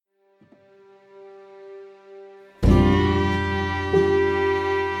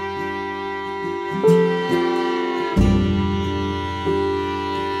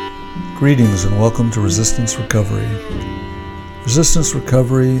Greetings and welcome to Resistance Recovery. Resistance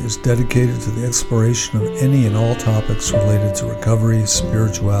Recovery is dedicated to the exploration of any and all topics related to recovery,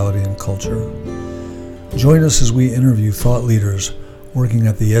 spirituality, and culture. Join us as we interview thought leaders working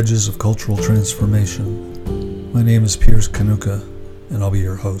at the edges of cultural transformation. My name is Piers Kanuka, and I'll be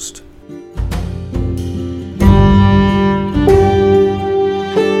your host.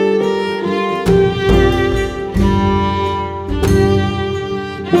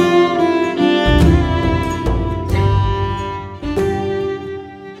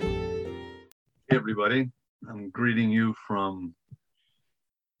 Everybody, I'm greeting you from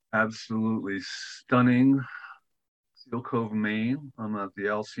absolutely stunning Seal Cove, Maine. I'm at the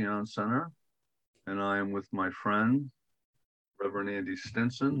Alcyon Center, and I am with my friend, Reverend Andy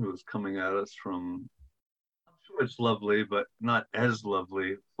Stinson, who is coming at us from, I'm sure it's lovely, but not as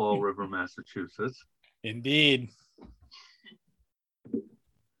lovely, Fall River, Massachusetts. Indeed.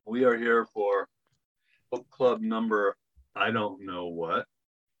 We are here for book club number, I don't know what.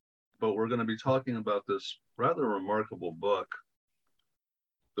 But we're going to be talking about this rather remarkable book,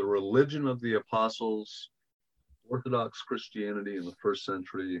 The Religion of the Apostles, Orthodox Christianity in the First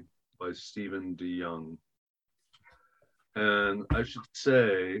Century by Stephen DeYoung. And I should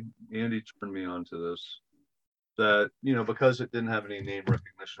say, Andy turned me on to this, that, because it didn't have any name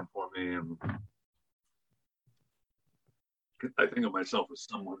recognition for me, and I think of myself as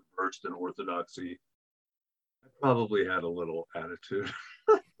someone versed in Orthodoxy, I probably had a little attitude.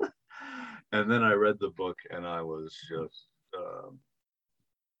 And then I read the book and I was just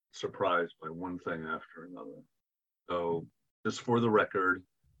surprised by one thing after another. So just for the record,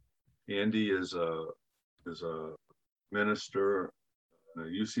 Andy is a minister in a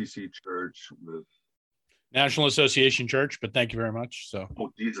UCC church with National Association Church, but thank you very much. So,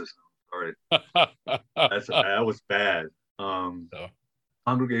 oh Jesus, sorry, that was bad.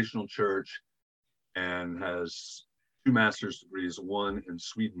 Congregational church, and has 2 master's degrees, one in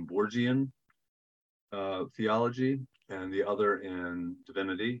Swedenborgian theology and the other in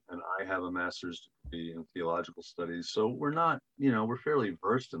divinity. And I have a master's degree in theological studies. So we're not, we're fairly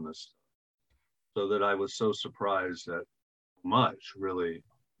versed in this stuff. So that I was so surprised that much really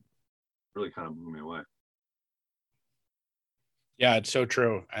kind of blew me away. Yeah, it's so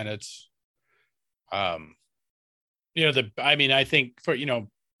true. And it's, I think for,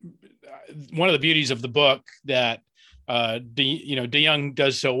 one of the beauties of the book that DeYoung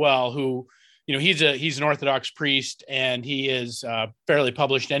does so well, who, he's an Orthodox priest, and he is fairly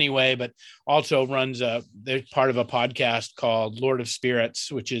published anyway, but also runs they're part of a podcast called Lord of Spirits,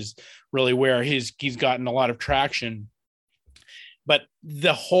 which is really where he's gotten a lot of traction. But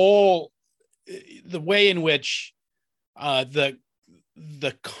the way in which the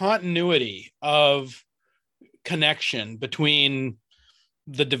continuity of connection between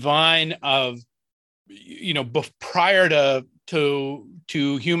the divine of, prior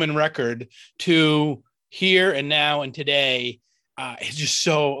to human record, to here and now and today, it's just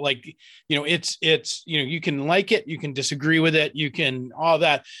so it's you can like it, you can disagree with it, you can all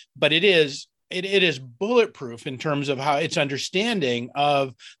that, but it is bulletproof in terms of how its understanding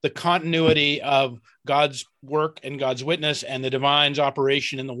of the continuity of God's work and God's witness and the divine's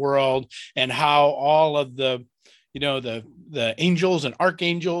operation in the world, and how all of the angels and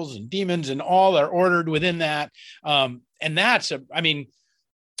archangels and demons and all are ordered within that. And that's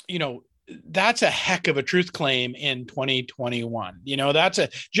that's a heck of a truth claim in 2021.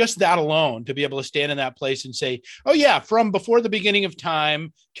 That's just that alone, to be able to stand in that place and say, oh yeah, from before the beginning of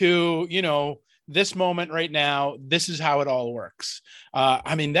time to, this moment right now, this is how it all works.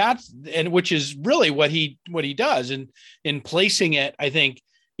 Which is really what he does. And in placing it, I think,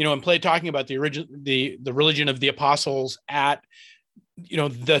 talking about the religion of the apostles at,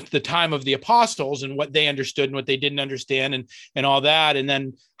 the time of the apostles and what they understood and what they didn't understand and all that. And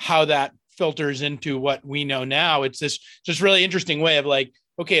then how that filters into what we know now. It's this just really interesting way of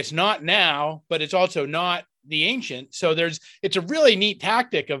okay, it's not now, but it's also not the ancient. So it's a really neat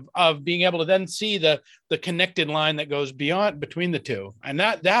tactic of being able to then see the connected line that goes between the two. And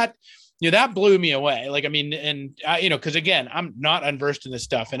that blew me away. Because again, I'm not unversed in this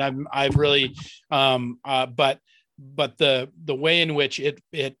stuff, and I've really, but the way in which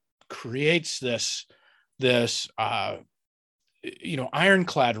it creates this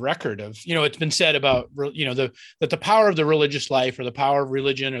ironclad record of, it's been said about, that the power of the religious life, or the power of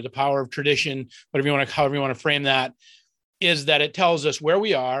religion, or the power of tradition, however you want to frame that, is that it tells us where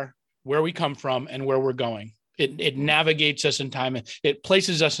we are, where we come from, and where we're going. It navigates us in time. It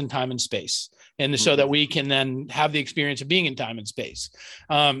places us in time and space. And so that we can then have the experience of being in time and space.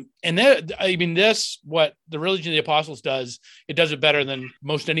 And that, I mean, this, what the Religion of the Apostles does, it does it better than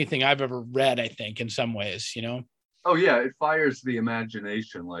most anything I've ever read, I think, in some ways, you know? Oh yeah, it fires the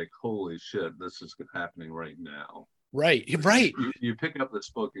imagination like, holy shit, this is happening right now. Right. You pick up this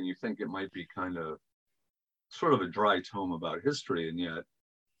book and you think it might be kind of sort of a dry tome about history, and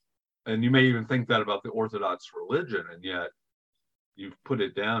you may even think that about the Orthodox religion, and yet you've put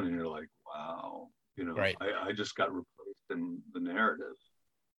it down and you're like, wow, you know, right. I just got replaced in the narrative.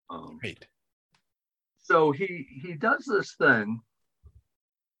 Right. So he does this thing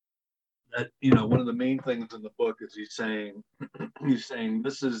that, you know, one of the main things in the book is he's saying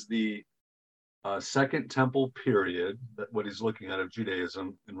this is the Second Temple period, that what he's looking at of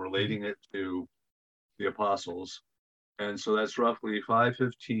Judaism and relating it to the apostles. And so that's roughly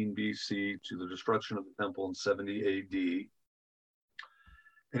 515 BC to the destruction of the temple in 70 AD.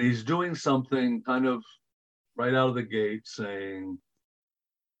 And he's doing something kind of right out of the gate saying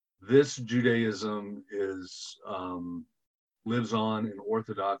this Judaism is lives on in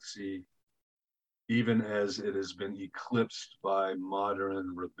orthodoxy, even as it has been eclipsed by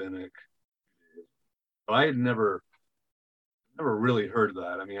modern rabbinic. I had never really heard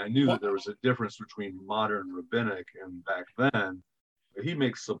that. I mean, I knew that there was a difference between modern rabbinic and back then, but he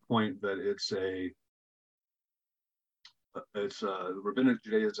makes the point that it's rabbinic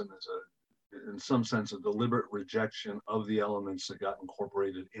Judaism is in some sense, a deliberate rejection of the elements that got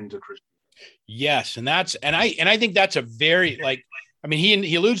incorporated into Christianity. Yes, and I think that's a very, like, I mean,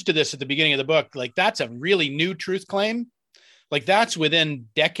 he alludes to this at the beginning of the book. Like, that's a really new truth claim. Like, that's within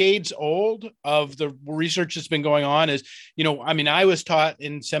decades old of the research that's been going on. Is, you know, I mean, I was taught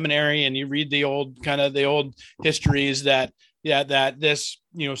in seminary, and you read the old histories that, yeah, that this,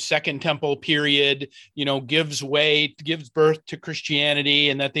 you know, Second Temple period, you know, gives birth to Christianity,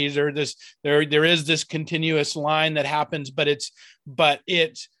 and that there is this continuous line that happens, but that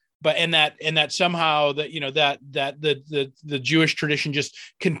somehow that, you know, that the Jewish tradition just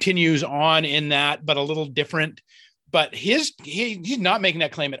continues on in that, but a little different. But he's not making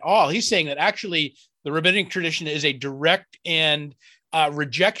that claim at all. He's saying that actually the rabbinic tradition is a direct and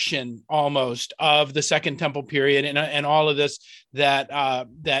rejection almost of the Second Temple period and all of this that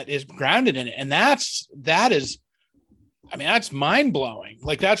is grounded in it. And that is, I mean, that's mind blowing.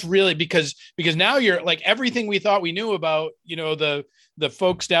 Like, that's really because now you're like, everything we thought we knew about, you know, the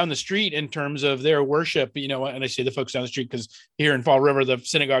folks down the street in terms of their worship, you know, and I say the folks down the street because here in Fall River, the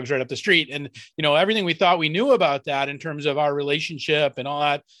synagogue's right up the street. And, you know, everything we thought we knew about that in terms of our relationship and all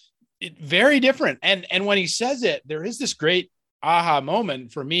that, very different. And when he says it, there is this great aha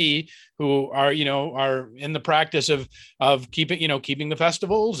moment for me, who are in the practice of keeping the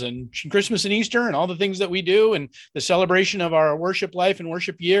festivals and Christmas and Easter and all the things that we do and the celebration of our worship life and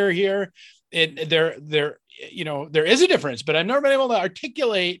worship year here. There is a difference, but I've never been able to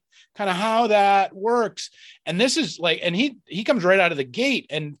articulate kind of how that works. And this is like, and he comes right out of the gate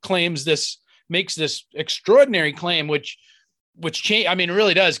and makes this extraordinary claim, which change, I mean, it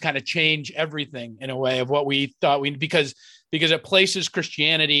really does kind of change everything in a way of what we thought because it places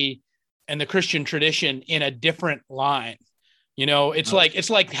Christianity and the Christian tradition in a different line. You know, it's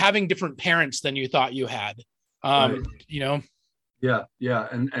like having different parents than you thought you had. Right. You know? Yeah.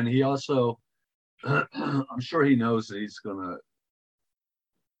 And he also, I'm sure he knows that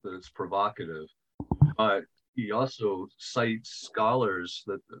that it's provocative, but he also cites scholars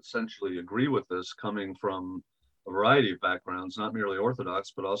that essentially agree with this, coming from a variety of backgrounds, not merely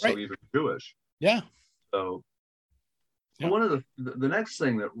Orthodox, but also even Jewish. Yeah. So one of the next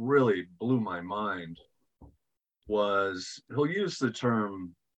thing that really blew my mind was, he'll use the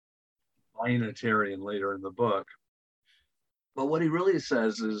term binatarian later in the book, but what he really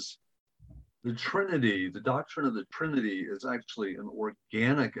says is the Trinity, the doctrine of the Trinity, is actually an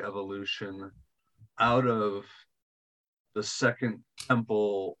organic evolution out of the Second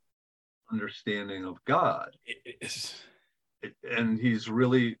Temple understanding of God. And he's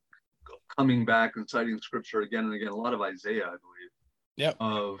really coming back and citing scripture again and again, a lot of Isaiah, I believe,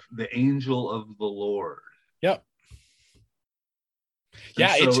 of the angel of the Lord. Yep.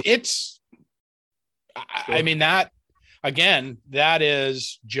 Yeah, so, I mean, that, again, that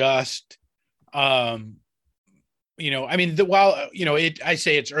is just, I mean, I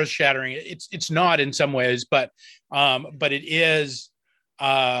say it's earth shattering. It's not in some ways, but it is,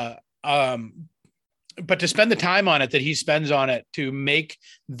 but to spend the time on it that he spends on it, to make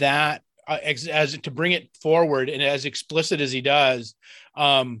that as to bring it forward and as explicit as he does,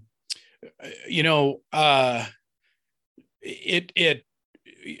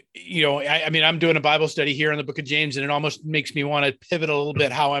 I mean, I'm doing a Bible study here in the book of James, and it almost makes me want to pivot a little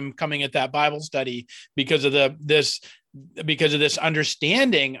bit how I'm coming at that Bible study because of this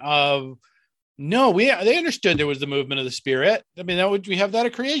understanding of, no, they understood there was the movement of the Spirit. I mean, we have that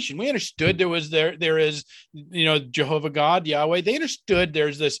at creation. We understood there is, Jehovah God, Yahweh. They understood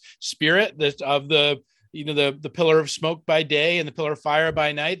there's this Spirit of the pillar of smoke by day and the pillar of fire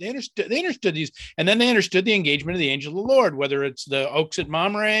by night. They understood these, and then they understood the engagement of the angel of the Lord, whether it's the oaks at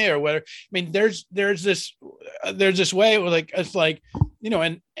Mamre or whether, I mean, there's this way where it's like,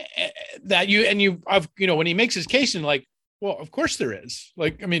 and that when he makes his case and like, well, of course there is,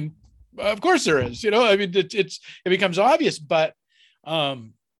 like, I mean, of course there is, I mean, it becomes obvious, but,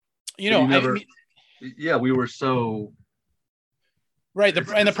 we were so right. The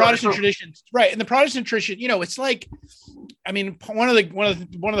Protestant tradition, right. And the Protestant tradition, it's like, I mean, one of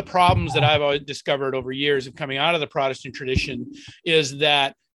the problems that I've always discovered over years of coming out of the Protestant tradition is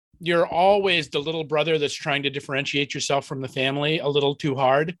that you're always the little brother that's trying to differentiate yourself from the family a little too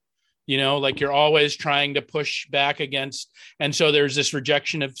hard. Like you're always trying to push back against. And so there's this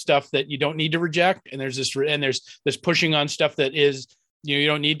rejection of stuff that you don't need to reject. And there's this pushing on stuff that is, you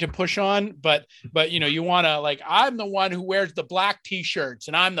don't need to push on, but you want to, like, I'm the one who wears the black t-shirts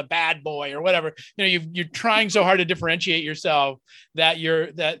and I'm the bad boy or whatever. You're trying so hard to differentiate yourself that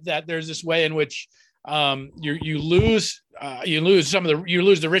that there's this way in which you lose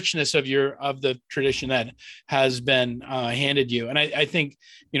the richness of the tradition that has been handed you. And I think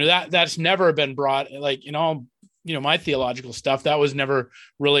that's never been brought, like, in all my theological stuff, that was never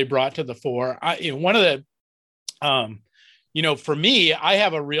really brought to the fore. One of the for me, I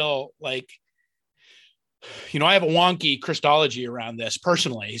have a real, like, I have a wonky Christology around this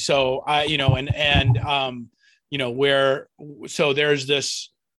personally. So there's this.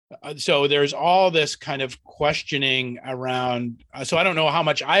 So there's all this kind of questioning around. So I don't know how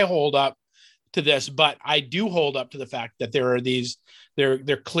much I hold up to this, but I do hold up to the fact that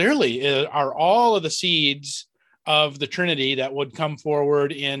there clearly are all of the seeds of the Trinity that would come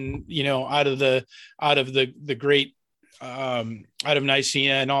forward in, out of the great, out of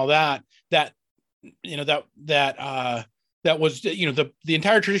Nicaea and all that was, the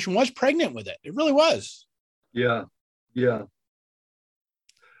entire tradition was pregnant with it. It really was. Yeah. Yeah.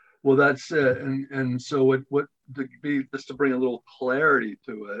 Well, that's it. And so just to bring a little clarity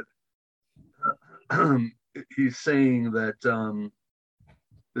to it, he's saying that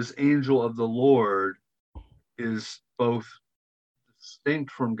this angel of the Lord is both distinct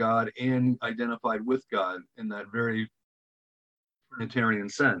from God and identified with God in that very Trinitarian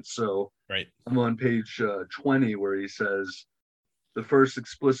sense. So right. I'm on page 20 where he says, the first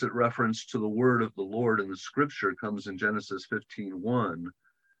explicit reference to the word of the Lord in the scripture comes in Genesis 15:1.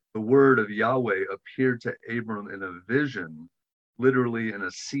 The word of Yahweh appeared to Abram in a vision, literally in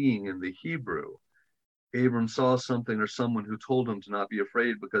a seeing in the Hebrew. Abram saw something or someone who told him to not be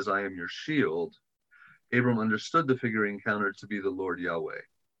afraid because I am your shield. Abram understood the figure he encountered to be the Lord Yahweh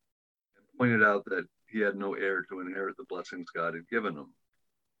and pointed out that he had no heir to inherit the blessings God had given him.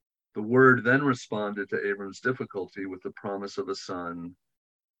 The word then responded to Abram's difficulty with the promise of a son.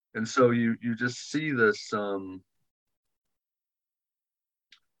 And so you just see this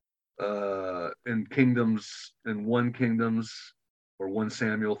in Kingdoms, in 1 Kingdoms or 1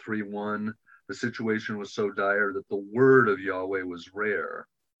 Samuel 3:1, the situation was so dire that the word of Yahweh was rare.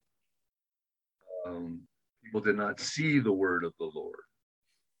 People did not see the word of the Lord.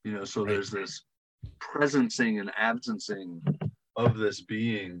 So there's this presencing and absencing of this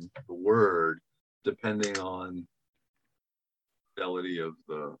being, the word, depending on fidelity of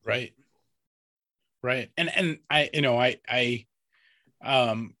the right. And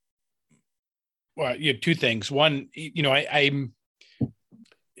well, you have two things. One,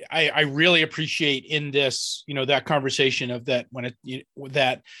 I really appreciate in this, that conversation of that when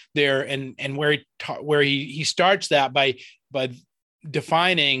that there and where he starts that by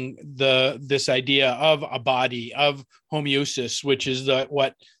defining this idea of a body, of homoousis, which is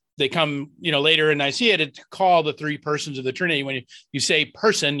what they come, later in Nicaea to call the three persons of the Trinity. When you say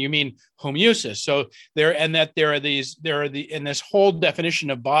person, you mean homoousis. So there are in this whole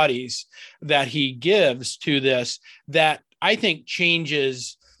definition of bodies that he gives to this, that I think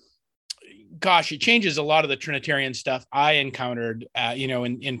changes. Gosh, it changes a lot of the Trinitarian stuff I encountered,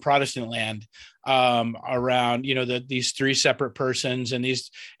 in Protestant land, around, these three separate persons and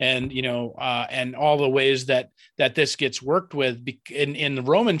and all the ways that this gets worked with in the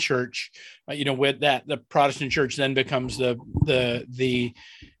Roman Church, with that the Protestant Church then becomes the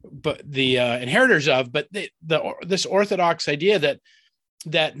inheritors of, but this Orthodox idea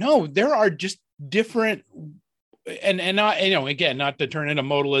that no, there are just different and not, again, not to turn into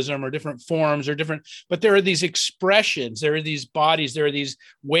modalism or different forms or different, but there are these expressions, there are these bodies, there are these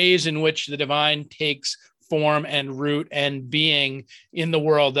ways in which the divine takes form and root and being in the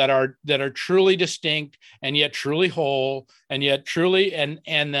world that are truly distinct and yet truly whole and yet truly and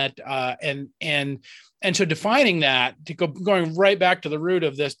that and so defining that, going right back to the root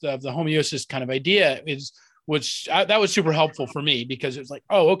of this, of the homeostasis kind of idea, that was super helpful for me, because it's like,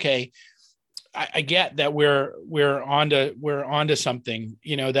 oh, okay, I get that we're onto something,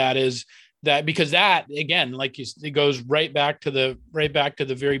 that, because that, again, like it goes right back to the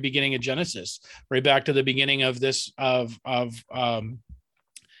very beginning of Genesis, right back to the beginning of this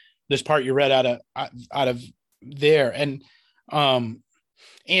this part you read out of there. And the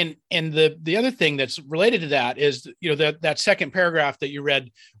other thing that's related to that is, that second paragraph that you read,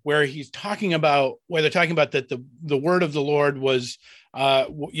 where they're talking about that the word of the Lord was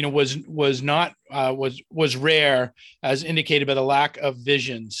rare, as indicated by the lack of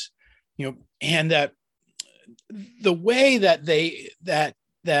visions, and that the way that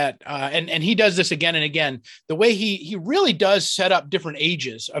and he does this again and again, the way he really does set up different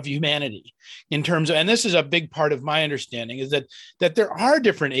ages of humanity in terms of, and this is a big part of my understanding, is that there are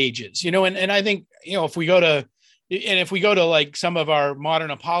different ages, and I think, if we go to like some of our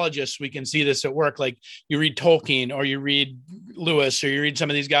modern apologists, we can see this at work. Like you read Tolkien, or you read Lewis, or you read some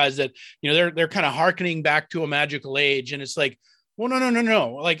of these guys that, they're kind of hearkening back to a magical age. And it's like, well,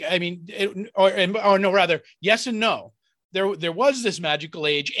 no. Like, I mean, or no, rather, yes and no. There was this magical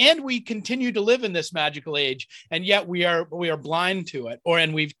age, and we continue to live in this magical age, and yet we are blind to it,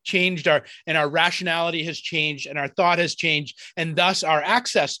 and we've changed our rationality has changed, and our thought has changed, and thus our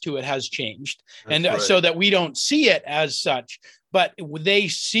access to it has changed. That's and right. So that we don't see it as such, but they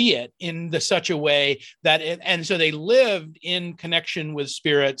see it in such a way that and so they lived in connection with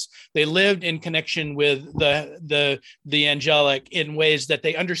spirits. They lived in connection with the angelic in ways that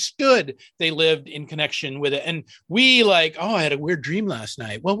they understood. They lived in connection with it. And we like, oh, I had a weird dream last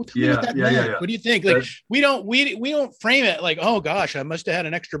night. Well, tell me what that meant. What do you think? Like, we don't frame it like, oh gosh, I must have had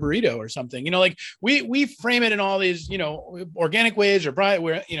an extra burrito or something. Like we frame it in all these, organic ways, or probably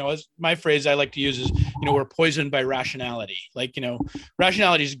where, as my phrase I like to use is, we're poisoned by rationality. Like,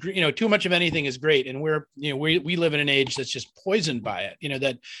 rationality is, too much of anything is great. And we live in an age that's just poisoned by it,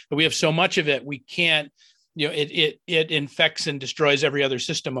 that we have so much of it, we can't, it infects and destroys every other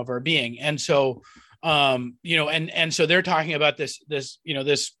system of our being. And so, and so they're talking about this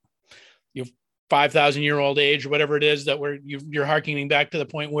 5,000-year-old age, or whatever it is, that you're hearkening back to the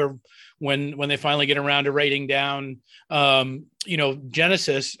point where when they finally get around to writing down,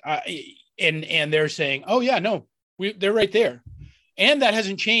 Genesis, and they're saying, oh yeah, no, they're right there. And that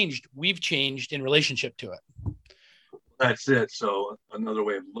hasn't changed. We've changed in relationship to it. That's it. So another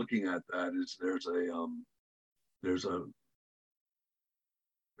way of looking at that is there's a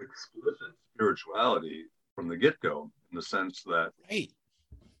explicit spirituality from the get-go, in the sense that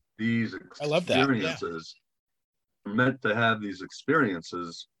these experiences are meant to have these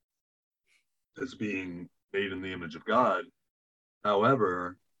experiences as being made in the image of God.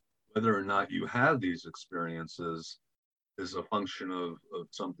 However, whether or not you have these experiences is a function of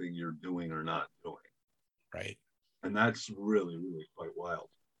something you're doing or not doing. Right. And that's really, really quite wild.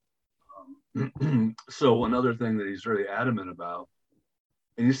 So another thing that he's very adamant about,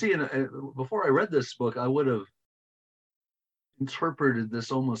 and you see, before I read this book, I would have interpreted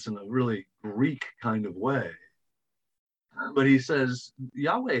this almost in a really Greek kind of way. But he says,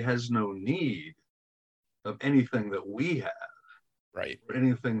 Yahweh has no need of anything that we have. Right. Or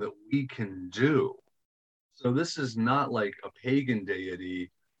anything that we can do. So this is not like a pagan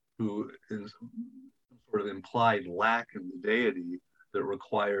deity who is sort of implied lack in the deity that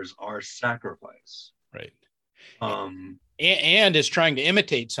requires our sacrifice. Right. And is trying to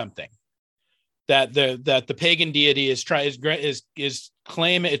imitate something that the pagan deity is trying to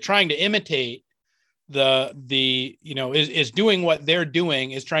imitate is doing what they're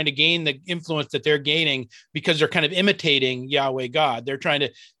doing, is trying to gain the influence that they're gaining, because they're kind of imitating Yahweh God. They're trying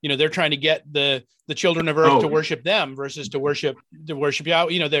to get the children of earth to worship them versus to worship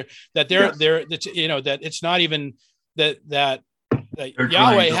Yahweh. That it's not even that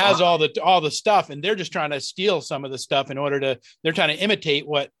Yahweh has all the stuff, and they're just trying to steal some of the stuff they're trying to imitate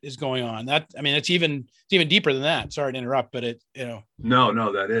what is going on. It's even deeper than that. Sorry to interrupt, but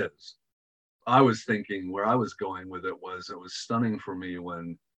No, that is. I was thinking where I was going with it was stunning for me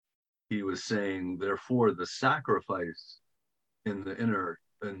when he was saying, therefore, the sacrifice in the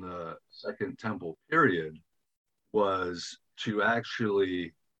Second Temple period was to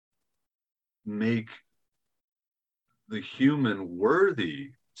actually make the human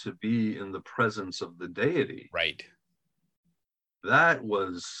worthy to be in the presence of the deity. Right. That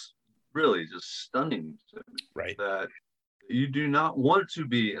was really just stunning to me. Right. That you do not want to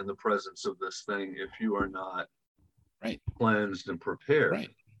be in the presence of this thing if you are not cleansed and prepared. Right.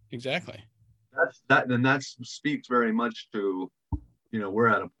 Exactly. That speaks very much to, we're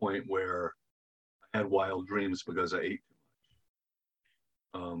at a point where I had wild dreams because I ate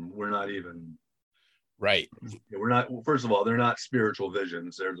too much. We're not even right. We're not. First of all, they're not spiritual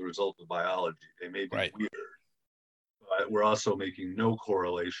visions. They're the result of biology. They may be weird, but we're also making no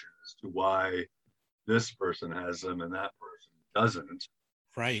correlation as to why this person has them and that person doesn't.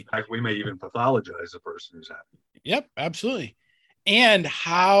 Right. In fact, we may even pathologize a person who's happy. Yep, absolutely. And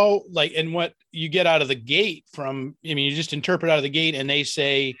how, and what you get out of the gate from, you just interpret out of the gate and they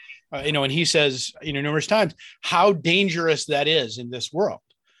say, and he says, numerous times, how dangerous that is in this world,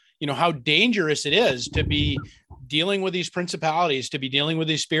 how dangerous it is to be dealing with these principalities, to be dealing with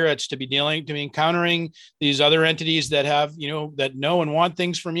these spirits, to be encountering these other entities that have, that know and want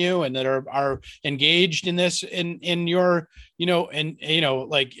things from you and that are engaged in this, in your,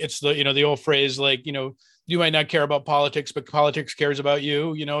 it's the old phrase, you might not care about politics, but politics cares about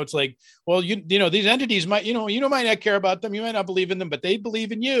you. It's like, well, these entities might, might not care about them. You might not believe in them, but they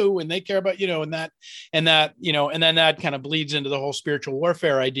believe in you and they care about, and that, and then that kind of bleeds into the whole spiritual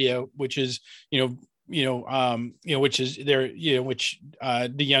warfare idea, which is, which is there, which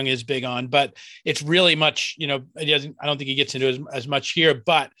DeYoung is big on, but it's really much, I don't think he gets into as much here,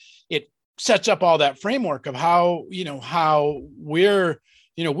 but it sets up all that framework of how, how we're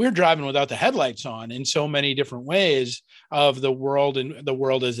driving without the headlights on in so many different ways of the world, and the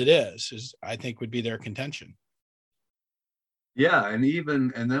world as it is I think would be their contention. Yeah. And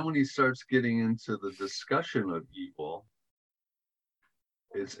then when he starts getting into the discussion of evil,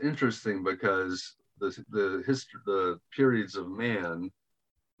 it's interesting because the periods of man,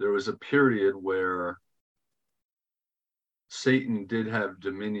 there was a period where Satan did have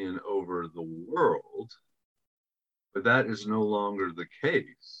dominion over the world, but that is no longer the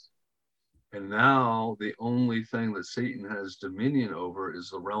case. And now the only thing that Satan has dominion over is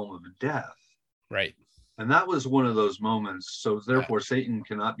the realm of death. Right. And that was one of those moments. So therefore, Satan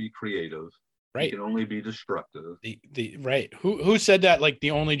cannot be creative. Right. He can only be destructive. Right. Who said that? Like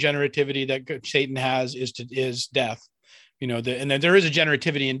the only generativity that Satan has is death. And then there is a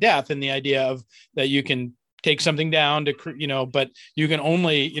generativity in death, and the idea of that you can take something down to, but you can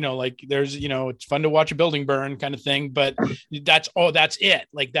only, there's, it's fun to watch a building burn kind of thing, but that's it.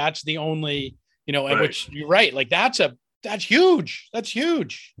 Like, that's the only, right. Which you're right. Like that's huge. That's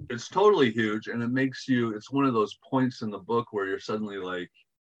huge. It's totally huge. And it makes it's one of those points in the book where you're suddenly like,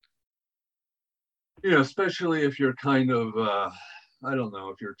 especially if you're kind of, I don't know,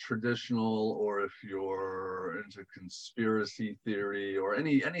 if you're traditional or if you're into conspiracy theory or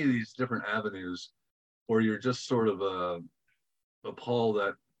any of these different avenues, or you're just sort of appalled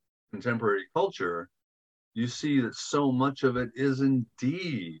at contemporary culture, you see that so much of it is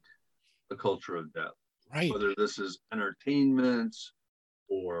indeed a culture of death. Right. Whether this is entertainment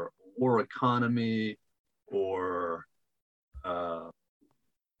or war economy or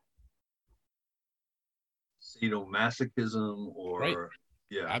sadomasochism or right.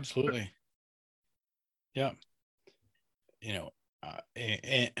 Yeah, absolutely. Yeah.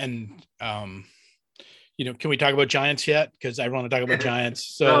 Can we talk about giants yet? Because I want to talk about giants.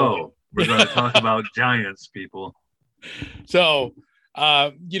 So no, we're going to talk about giants, people. So,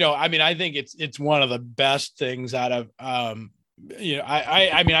 I think it's one of the best things out of, at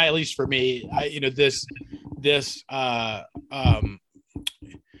least for me,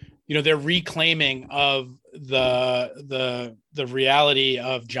 they're reclaiming of the reality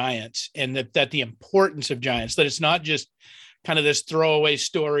of giants, and that the importance of giants, that it's not just kind of this throwaway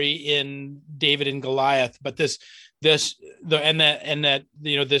story in David and Goliath, but this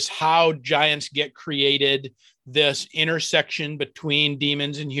how giants get created, this intersection between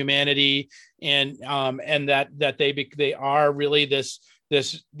demons and humanity, and that they are really this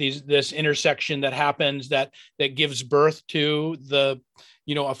intersection that happens that gives birth to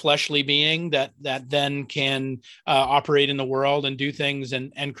a fleshly being that then can operate in the world and do things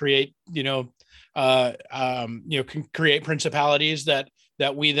and create can create principalities that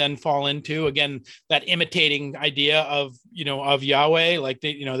we then fall into. Again, that imitating idea of Yahweh, I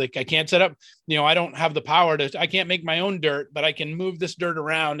can't set up, I don't have the power I can't make my own dirt, but I can move this dirt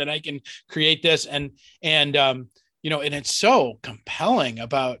around and I can create this. And it's so compelling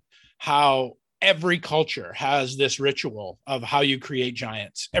about how every culture has this ritual of how you create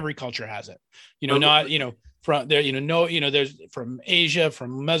giants. Every culture has it, from there, there's from Asia,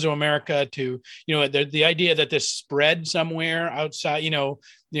 from Mesoamerica to, the idea that this spread somewhere outside,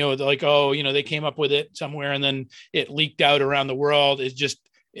 like, they came up with it somewhere and then it leaked out around the world is just,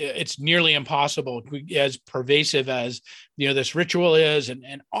 it's nearly impossible, as pervasive as, this ritual is,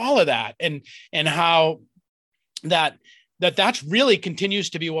 and all of that. And how that's really continues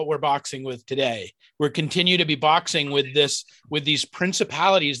to be what we're boxing with today. We're continue to be boxing with these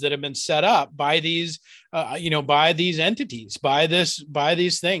principalities that have been set up by these, by these entities, by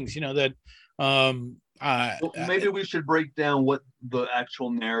these things, that. Maybe we should break down what the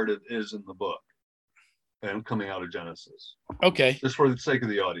actual narrative is in the book and coming out of Genesis. Okay. Just for the sake of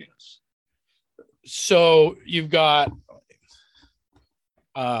the audience. So you've got,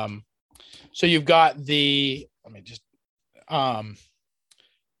 let me just.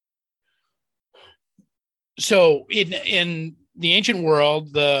 So in the ancient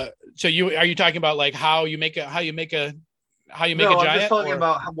world, are you talking about like how you make a giant? I'm just talking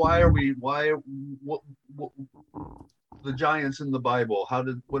about what the giants in the Bible.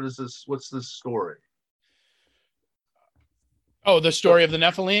 What's this story? Oh, the story of the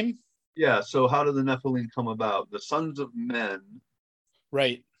Nephilim? Yeah. So how did the Nephilim come about? The sons of men.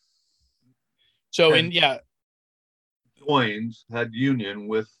 Right. So had union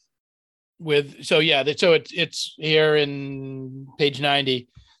with it's here in page 90.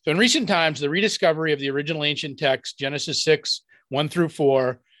 So in recent times, the rediscovery of the original ancient text, Genesis 6,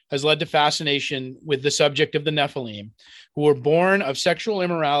 1-4, has led to fascination with the subject of the Nephilim, who were born of sexual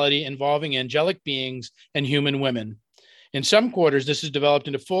immorality involving angelic beings and human women. In some quarters, this has developed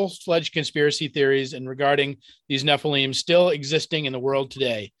into full-fledged conspiracy theories and regarding these Nephilim still existing in the world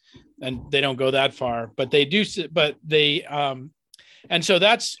today. And they don't go that far, but they do. But they, and so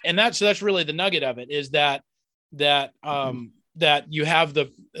that's really the nugget of it, is that you have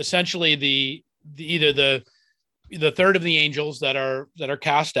essentially either the third of the angels that are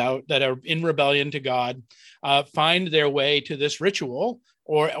cast out, that are in rebellion to God, find their way to this ritual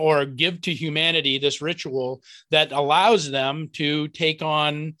or give to humanity this ritual that allows them to take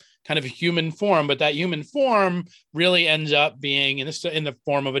on kind of a human form, but that human form really ends up being in the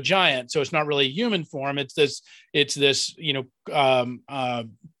form of a giant. So it's not really a human form. It's this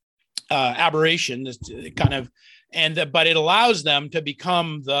aberration, this kind of, but it allows them to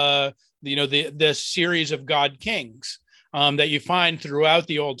become this series of God kings that you find throughout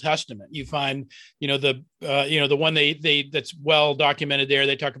the Old Testament. You find, the one that's well documented there.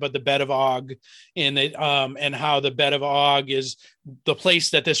 They talk about the bed of Og, and how the bed of Og is the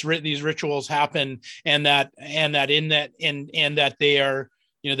place that these rituals happen, and that they are,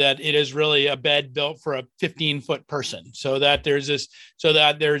 that it is really a bed built for a 15-foot person. So that there's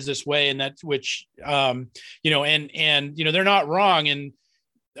this way, and that's which, they're not wrong in,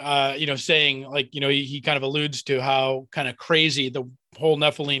 saying, like, he kind of alludes to how kind of crazy the whole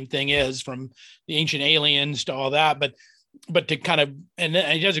Nephilim thing is, from the ancient aliens to all that, but to kind of, and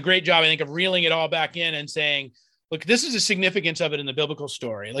he does a great job, I think, of reeling it all back in and saying, look, this is the significance of it in the biblical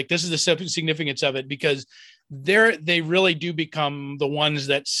story. Like, this is the significance of it, because they really do become the ones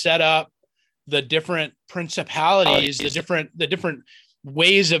that set up the different principalities, the different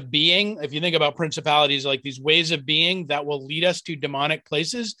ways of being. If you think about principalities, like these ways of being that will lead us to demonic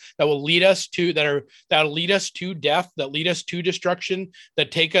places, that'll lead us to death, that lead us to destruction,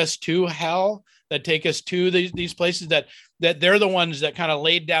 that take us to hell, that take us to these places, that they're the ones that kind of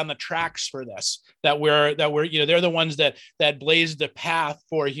laid down the tracks for this, that we're they're the ones that blazed the path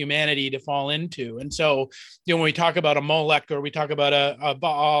for humanity to fall into. And so, when we talk about a Molech, or we talk about a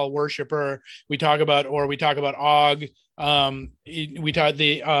Baal worshiper, we talk about Og, we talk and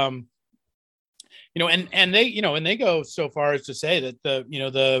they go so far as to say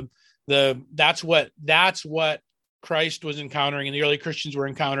that that's what Christ was encountering, and the early Christians were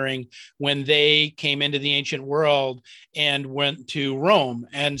encountering when they came into the ancient world and went to Rome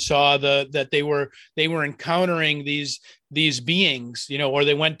and saw that they were encountering these beings,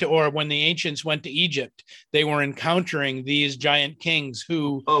 or when the ancients went to Egypt, they were encountering these giant kings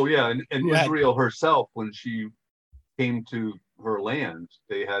who. Oh yeah, and Israel herself, when she came to her land,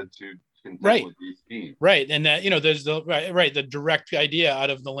 they had to contend with these beings. Right, and that there's the direct idea out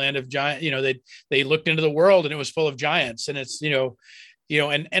of the land of giant. They looked into the world and it was full of giants, and it's and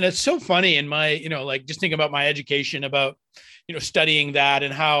it's so funny in my like just thinking about my education about studying that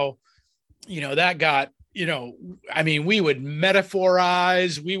and how that got we would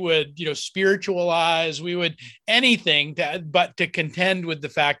metaphorize, we would spiritualize, we would anything to contend with the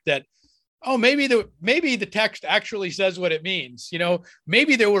fact that oh, maybe the text actually says what it means. You know,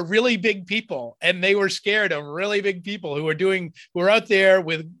 maybe there were really big people and they were scared of really big people who were out there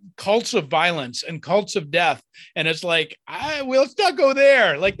with cults of violence and cults of death. And it's like, well, let's not go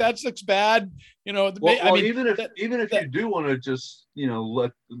there. Like that looks bad. You know, I mean, even if you do want to just, you know,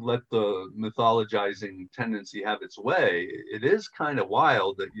 let the mythologizing tendency have its way, it is kind of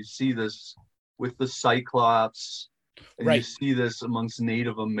wild that you see this with the Cyclops. And right. You see this amongst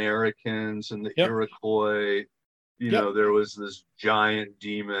Native Americans and the Yep. Iroquois. You Yep. know, there was this giant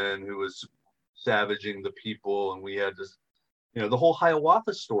demon who was savaging the people, and we had this, you know, the whole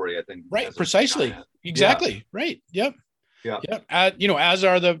Hiawatha story, I think. Right. Precisely. Exactly. Yeah. Right. Yep. Yeah. Yeah. You know, as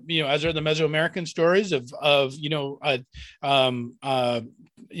are the Mesoamerican stories of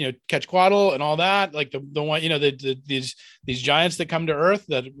Quetzalcoatl and all that, like the one, you know, these giants that come to Earth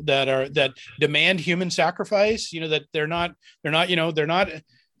that demand human sacrifice, you know, that they're not, you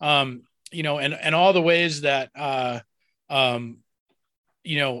know, and all the ways that,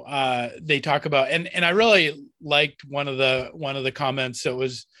 they talk about, and I really liked one of the comments that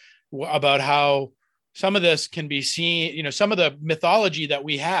was about how some of this can be seen, you know, some of the mythology that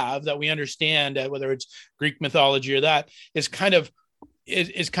we have, that we understand, whether it's Greek mythology or that, is kind of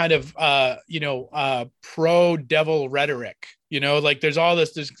pro devil rhetoric, you know, like there's all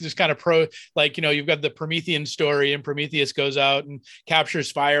this kind of pro, like, you know, you've got the Promethean story and Prometheus goes out and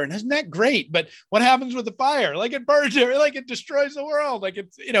captures fire, and isn't that great? But what happens with the fire? Like it burns it, like it destroys the world. Like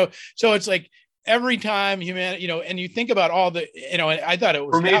it's, you know, so it's like every time humanity, you know, and you think about all the, you know, I thought it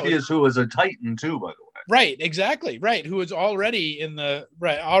was Prometheus, who was a Titan too, by the way. Right, exactly, right. Who was already in the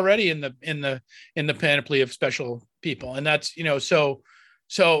panoply of special people, and that's, you know, so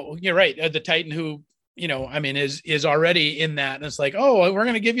you're right. The Titan, who, you know, I mean, is already in that, and it's like, oh, we're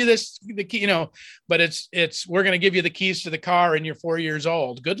going to give you the key, you know, but it's we're going to give you the keys to the car, and you're 4 years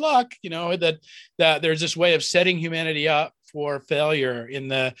old. Good luck, you know. That there's this way of setting humanity up for failure in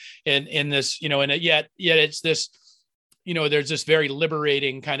this, you know, and yet it's this, you know, there's this very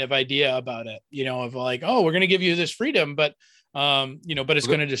liberating kind of idea about it, you know, of like, oh, we're going to give you this freedom, but you know, but it's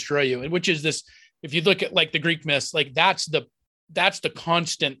going to destroy you. And which is this, if you look at like the Greek myths, like that's the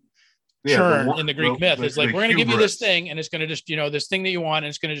constant churn in the Greek myth. Is like, we're going to give you this thing, and it's going to just, you know, this thing that you want, and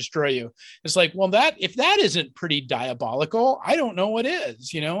it's going to destroy you. It's like, well, if that isn't pretty diabolical, I don't know what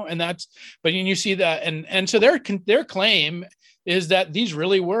is, you know. And that's, but you see that, and so their claim is that these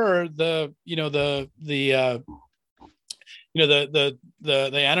really were the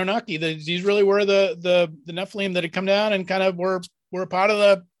Anunnaki. These really were the Nephilim that had come down and kind of were a part of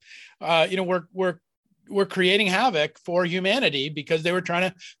the, we're creating havoc for humanity because they were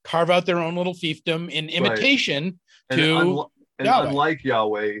trying to carve out their own little fiefdom in imitation to Yahweh. Unlike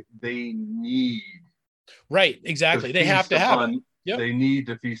Yahweh, they need. Right, exactly. They have to have it. Yep. They need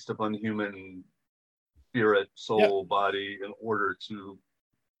to feast upon human spirit, soul, body in order to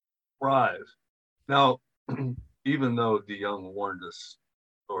thrive. Now, even though DeYoung warned us,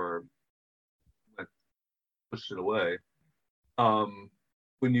 or pushed it away,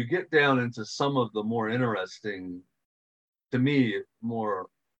 when you get down into some of the more interesting, to me, more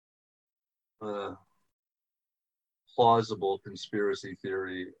plausible conspiracy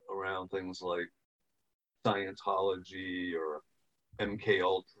theory around things like Scientology or MK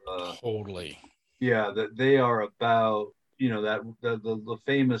Ultra. Totally. Yeah, that they are about, you know, that the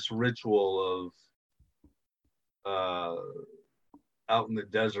famous ritual of out in the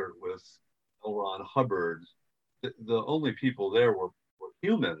desert with L. Ron Hubbard. The only people there were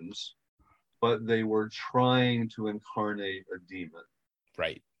humans, but they were trying to incarnate a demon.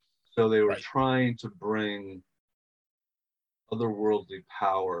 Right. So they were trying to bring otherworldly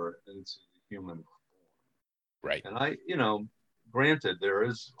power into the human form. Right. And I, you know, granted, there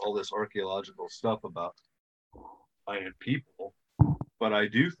is all this archaeological stuff about giant people, but I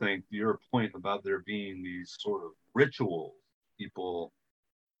do think your point about there being these sort of rituals people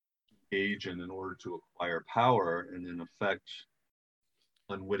engage in order to acquire power and in effect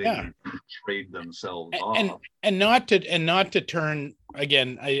unwittingly trade themselves off. And not to turn,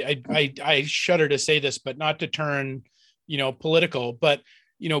 again, I shudder to say this, but not to turn, you know, political, but,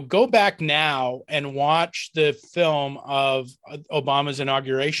 you know, go back now and watch the film of Obama's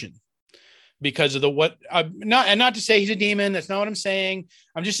inauguration, because of not to say he's a demon. That's not what I'm saying.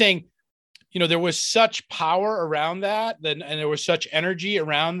 I'm just saying, you know, there was such power around that, and there was such energy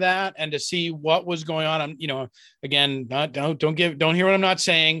around that, and to see what was going on. I'm, you know, again, don't hear what I'm not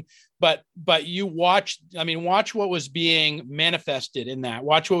saying, but you watch what was being manifested in that.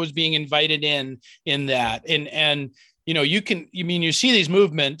 Watch what was being invited in that, and you know, you see these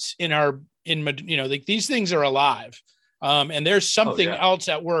movements you know, like these things are alive. And there's something else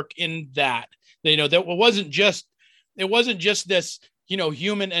at work in that. You know, that it wasn't just this, you know,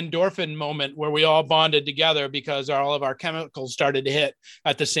 human endorphin moment where we all bonded together because all of our chemicals started to hit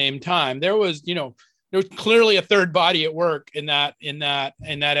at the same time. There was, you know, there was clearly a third body at work in that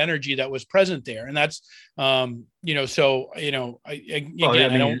energy that was present there. And that's, you know, so, you know, I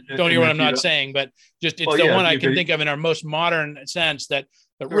don't hear what I'm not saying, but just, it's the one I can think of in our most modern sense that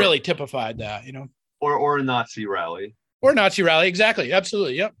really typified that, you know, or a Nazi rally. Exactly.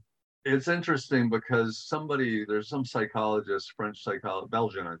 Absolutely. Yep. It's interesting because there's some psychologist, French psychologist,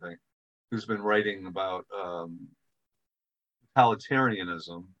 Belgian, I think, who's been writing about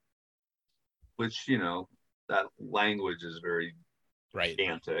totalitarianism, which, you know, that language is very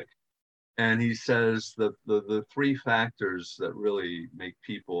gigantic. And he says that the three factors that really make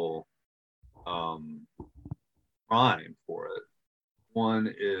people prime for it.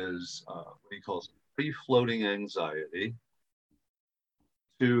 One is what he calls free-floating anxiety.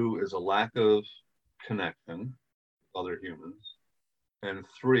 Two is a lack of connection with other humans. And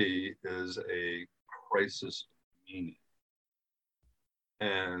three is a crisis of meaning.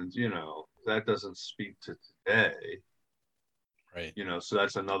 And, you know, that doesn't speak to today. Right. You know, so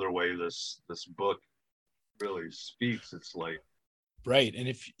that's another way this book really speaks. It's like, right. And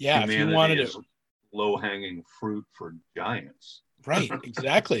if you wanted it, low-hanging fruit for giants. Right.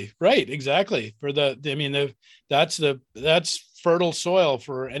 Exactly. Right. Exactly. That's fertile soil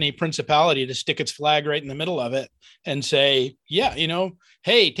for any principality to stick its flag right in the middle of it and say, yeah, you know,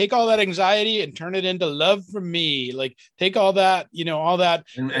 hey, take all that anxiety and turn it into love from me. Like, take all that, you know, all that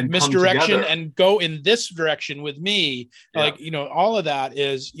and misdirection and go in this direction with me. Yeah. Like, you know, all of that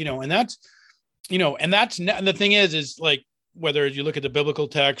is, you know, and that's, you know, and the thing is like, whether you look at the biblical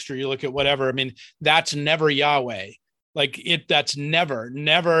text or you look at whatever, I mean, that's never Yahweh. Like that's never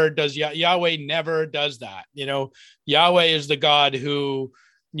does Yahweh never does that. You know, Yahweh is the God who,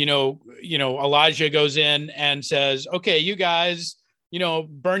 you know, Elijah goes in and says, okay, you guys, you know,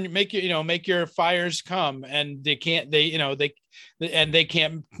 make your fires come, and they can't make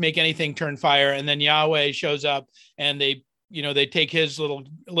anything turn fire. And then Yahweh shows up and they take his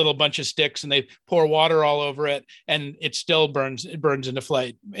little bunch of sticks and they pour water all over it and it still burns into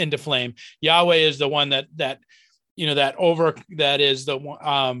flame. Yahweh is the one that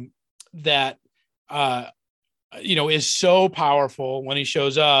is so powerful. When he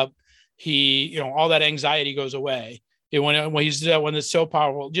shows up, all that anxiety goes away. When it's so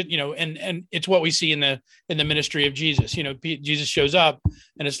powerful, you know, and it's what we see in the ministry of Jesus. You know, Jesus shows up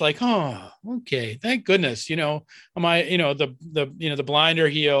and it's like, oh, okay, thank goodness. You know, the blind are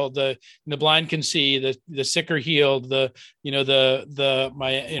healed, the blind can see, the sick are healed, my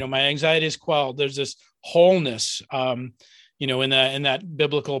anxiety is quelled. There's this wholeness, in that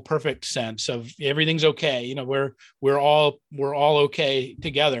biblical perfect sense of everything's okay. You know, we're all okay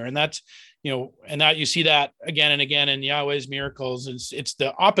together, and that's, you know, and that you see that again and again in Yahweh's miracles. It's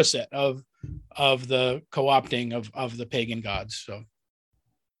the opposite of the co-opting of the pagan gods.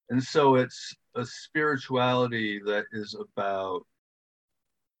 And so it's a spirituality that is about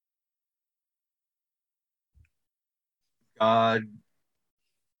God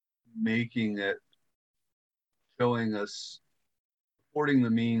making it, showing us, affording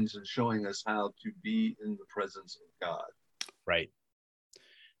the means and showing us how to be in the presence of God. Right.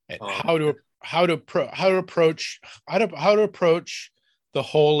 How to approach the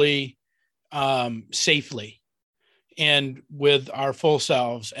holy safely and with our full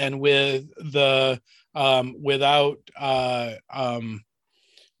selves and with the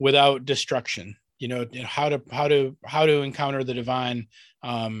without destruction. You know, how to encounter the divine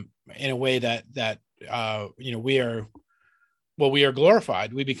in a way that we are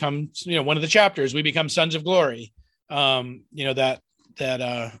glorified. We become, one of the chapters, we become sons of glory. That's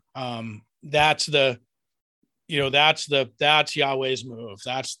Yahweh's move.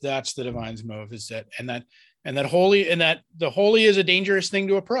 That's the divine's move, is that, and that the holy is a dangerous thing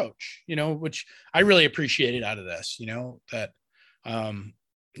to approach, which I really appreciated out of this, that I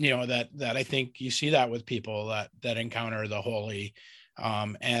think you see that with people that encounter the holy,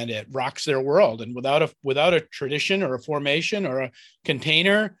 and it rocks their world. And without a tradition or a formation or a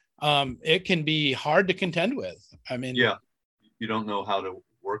container, it can be hard to contend with. I mean, yeah, you don't know how to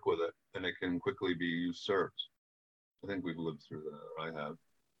work with it, and it can quickly be usurped. I think we've lived through that. I have.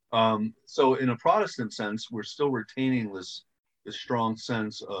 So in a Protestant sense, we're still retaining this strong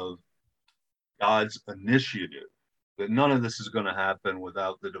sense of God's initiative, that none of this is going to happen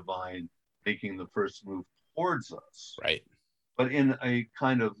without the divine making the first move towards us. Right. But in a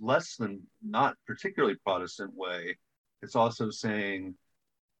kind of less than, not particularly Protestant way, it's also saying,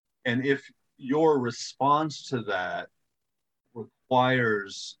 and if your response to that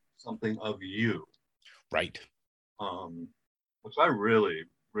requires something of you. Right. Which I really,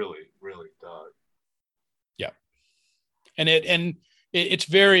 really, really dug. Yeah. And it's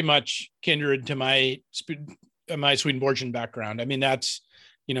very much kindred to my Swedenborgian background. I mean, that's,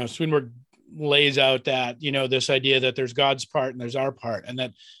 Swedenborg lays out that, this idea that there's God's part and there's our part, and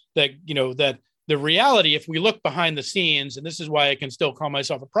that the reality, if we look behind the scenes, and this is why I can still call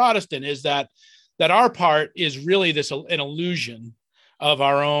myself a Protestant, is that our part is really an illusion of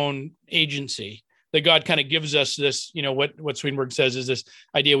our own agency, that God kind of gives us this, what Swedenborg says is this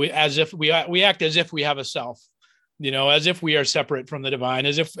idea, we act as if we have a self, as if we are separate from the divine,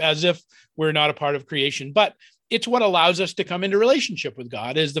 as if we're not a part of creation. But it's what allows us to come into relationship with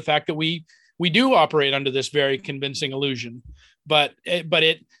God, is the fact that we do operate under this very convincing illusion. That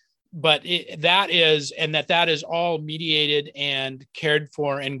is all mediated and cared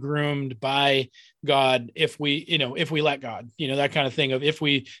for and groomed by God if we let God, that kind of thing of if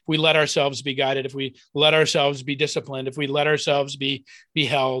we let ourselves be guided, if we let ourselves be disciplined, if we let ourselves be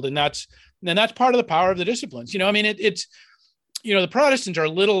held. And that's part of the power of the disciplines. It's the Protestants are a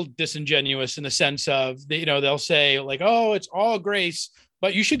little disingenuous in the sense of, they'll say like, oh, it's all grace,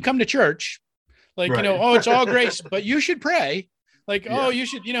 but you should come to church. Like, right. Oh, it's all grace, but you should pray. Like, yeah. Oh, you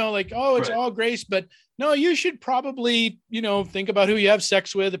should, oh, it's right. All grace, but no, you should probably, think about who you have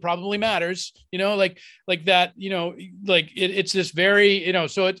sex with. It probably matters, like that, it's this very,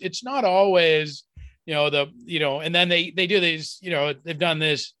 so it's not always, and then they do these, they've done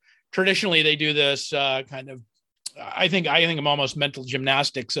this traditionally, they do this kind of, I think I'm almost mental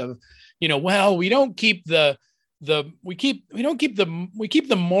gymnastics of, well, we don't keep we keep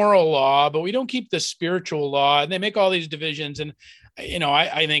the moral law, but we don't keep the spiritual law. And they make all these divisions. And,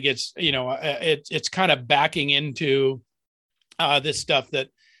 I think it's, it's kind of backing into this stuff that,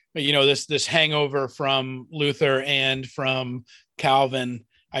 this hangover from Luther and from Calvin,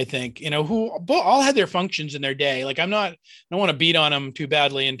 I think, who all had their functions in their day. Like I don't want to beat on them too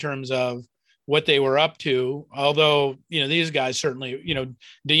badly in terms of what they were up to. Although, these guys certainly,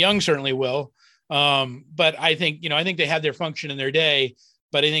 De Young certainly will. But I think they had their function in their day.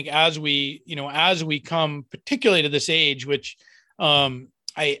 But I think as we come particularly to this age, which I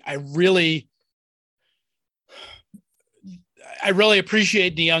really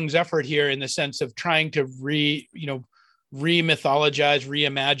appreciate De Young's effort here in the sense of trying to re-mythologize,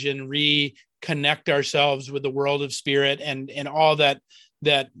 reimagine, reconnect ourselves with the world of spirit and all that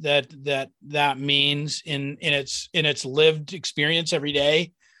means in its lived experience every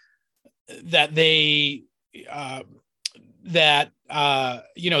day. That they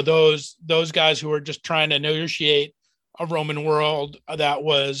those guys who are just trying to negotiate a Roman world that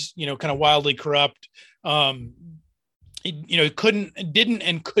was kind of wildly corrupt,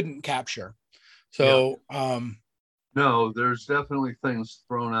 couldn't capture. So no, there's definitely things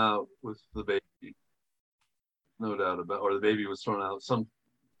thrown out with the baby, no doubt about, or the baby was thrown out.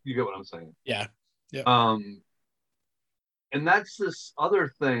 You get what I'm saying? Yeah. And that's this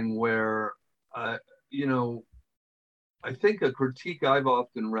other thing where, I think a critique I've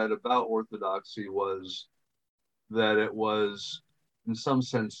often read about Orthodoxy was that it was, in some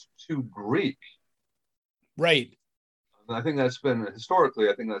sense, too Greek. Right. And I think that's been a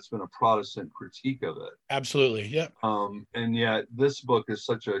Protestant critique of it. Absolutely. Yeah. And yet this book is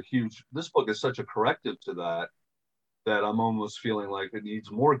such a corrective to that I'm almost feeling like it needs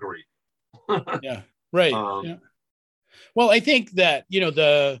more Greek. Yeah. Right. Yeah. Well, I think that,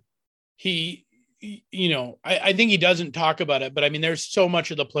 I think he doesn't talk about it, but I mean, there's so much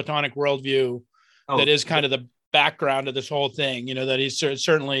of the Platonic worldview that is kind of the background of this whole thing, that he's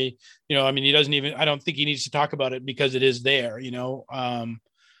certainly, he doesn't even, I don't think he needs to talk about it because it is there,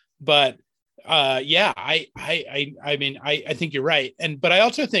 but I think you're right. But I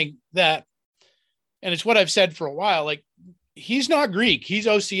also think that, and it's what I've said for a while, like he's not Greek, he's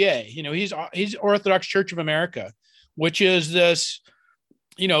OCA, he's Orthodox Church of America, which is this,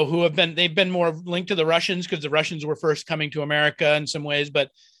 they've been more linked to the Russians because the Russians were first coming to America in some ways,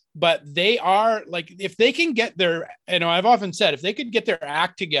 but they are like, if they can get their, I've often said, if they could get their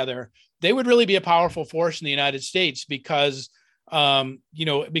act together, they would really be a powerful force in the United States because of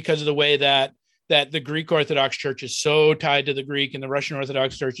the way that the Greek Orthodox Church is so tied to the Greek and the Russian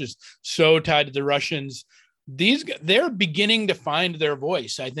Orthodox Church is so tied to the Russians. They're beginning to find their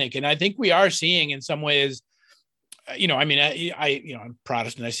voice, I think. And I think we are seeing in some ways, I'm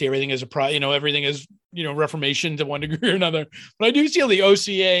Protestant. I see everything as everything is, Reformation to one degree or another. But I do see the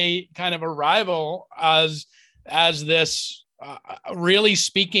OCA kind of arrival as this really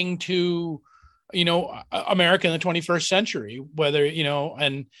speaking to America in the 21st century, whether,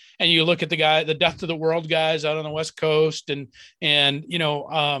 and you look at the death to the world guys out on the West Coast they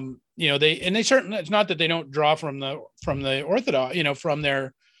certainly, it's not that they don't draw from the Orthodox, from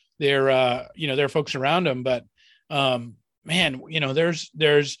their folks around them, but man,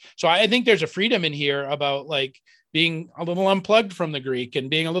 so I think there's a freedom in here about like being a little unplugged from the Greek and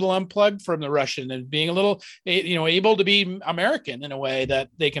being a little unplugged from the Russian and being a little, able to be American in a way that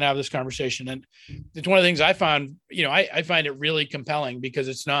they can have this conversation. And it's one of the things I found, I find it really compelling because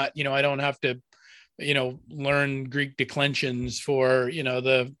it's not, I don't have to, learn Greek declensions for,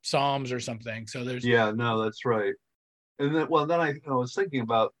 the Psalms or something. So no, that's right. And then I was thinking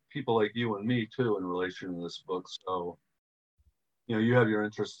about people like you and me too, in relation to this book. So, you have your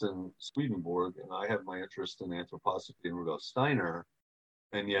interest in Swedenborg, and I have my interest in anthroposophy and Rudolf Steiner,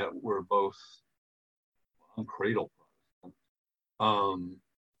 and yet we're both cradle Protestant.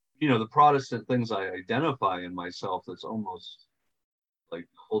 The Protestant things I identify in myself that's almost like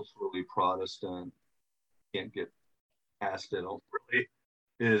culturally Protestant, can't get past it really,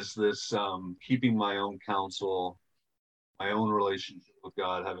 is this keeping my own counsel, my own relationship with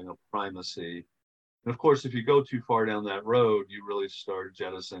God having a primacy. And of course, if you go too far down that road, you really start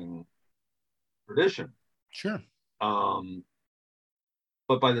jettisoning tradition. Sure. But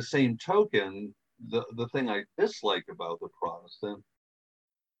by the same token, the thing I dislike about the Protestant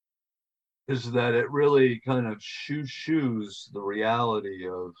is that it really kind of shoes the reality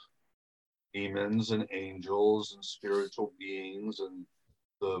of demons and angels and spiritual beings and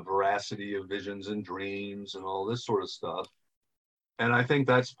the veracity of visions and dreams and all this sort of stuff. And I think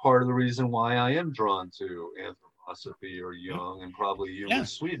that's part of the reason why I am drawn to anthroposophy or Jung, and probably you with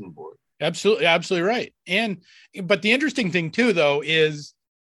Swedenborg. Absolutely right. But the interesting thing too, though, is,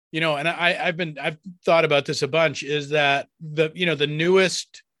 and I've thought about this a bunch, is that the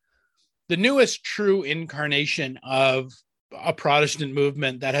newest true incarnation of a Protestant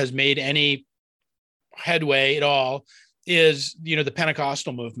movement that has made any headway at all is, the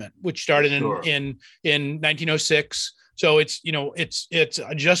Pentecostal movement, which started in 1906. So it's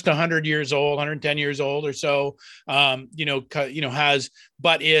just 100 years old, 110 years old or so, but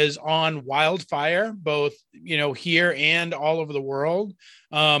is on wildfire, both, here and all over the world.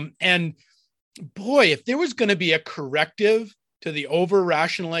 And boy, if there was going to be a corrective to the over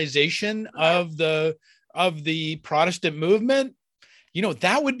rationalization of the Protestant movement,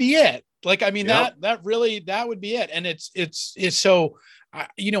 that would be it. Like, I mean, that would be it. And it's so,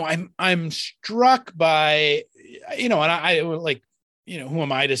 I'm struck by, and I like, who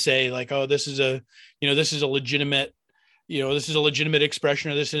am I to say like, oh, this is a legitimate, this is a legitimate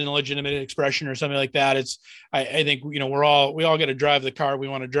expression, or this isn't a legitimate expression or something like that. I think, we all got to drive the car we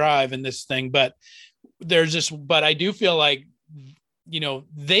want to drive in this thing, but I do feel like,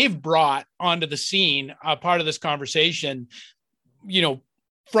 they've brought onto the scene a part of this conversation,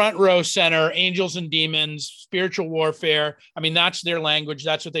 front row center, angels and demons, spiritual warfare. I mean, that's their language.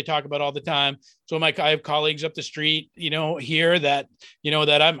 That's what they talk about all the time. So I have colleagues up the street, here that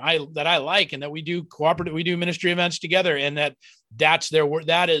I like, and that we do ministry events together, and that's their word.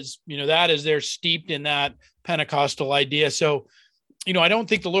 That is they're steeped in that Pentecostal idea. So, I don't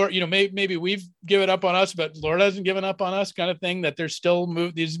think the Lord, maybe we've given up on us, but the Lord hasn't given up on us, kind of thing, that there's still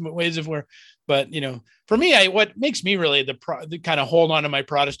these ways of where, but, for me, what makes me really the kind of hold on to my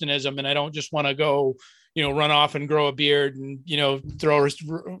Protestantism, and I don't just want to go, run off and grow a beard and,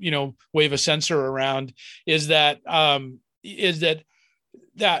 wave a censer around, is that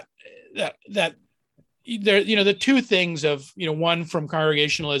there, the two things of, one from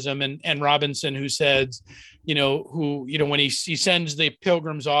Congregationalism and Robinson, who says, when he sends the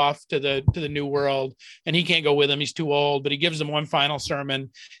pilgrims off to the New World, and he can't go with them, he's too old, but he gives them one final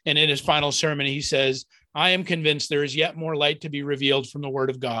sermon. And in his final sermon, he says, I am convinced there is yet more light to be revealed from the word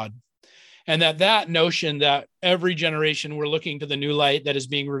of God. And that notion that every generation we're looking to the new light that is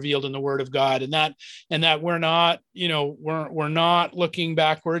being revealed in the word of God, and that we're not, we're not looking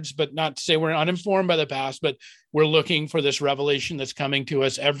backwards, but not to say we're uninformed by the past, but we're looking for this revelation that's coming to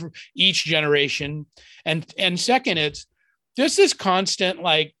us each generation. And second, it's just this constant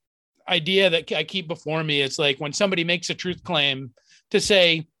like idea that I keep before me. It's like when somebody makes a truth claim, to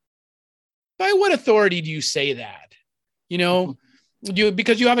say, by what authority do you say that? Do you do it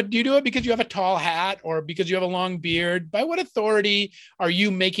because you have a tall hat, or because you have a long beard? By what authority are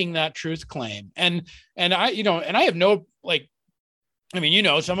you making that truth claim? And I have no, like, I mean,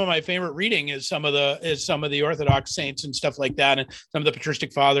 some of my favorite reading is some of the Orthodox saints and stuff like that, and some of the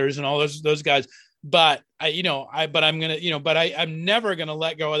patristic fathers and all those guys. But I'm never going to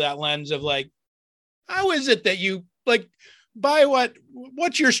let go of that lens of like, how is it that you, like,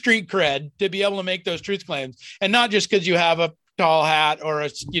 what's your street cred to be able to make those truth claims, and not just because you have a tall hat or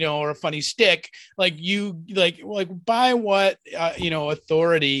or a funny stick, like by what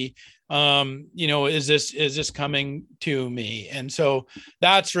authority is this coming to me? And so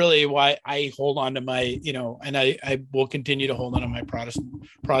that's really why I hold on to my and I will continue to hold on to my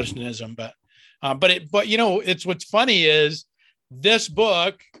Protestantism. But it's what's funny is this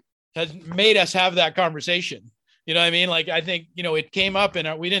book has made us have that conversation. You know what I mean? Like, I think, it came up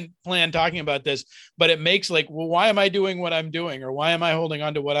and we didn't plan talking about this, but it makes well, why am I doing what I'm doing? Or why am I holding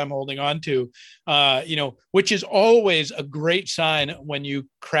on to what I'm holding on to? Which is always a great sign when you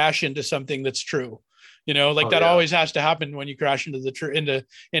crash into something that's true, that always has to happen when you crash into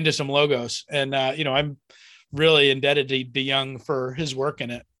some logos. And, I'm really indebted to DeYoung for his work in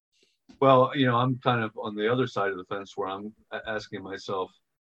it. Well, I'm kind of on the other side of the fence where I'm asking myself,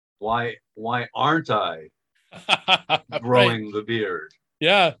 why aren't I growing right. the beard?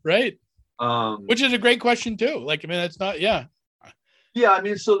 Yeah, right. Which is a great question too. It's not, yeah. Yeah,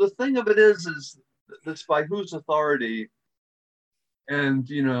 so the thing of it is that's by whose authority? And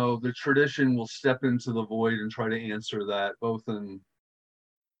the tradition will step into the void and try to answer that, both in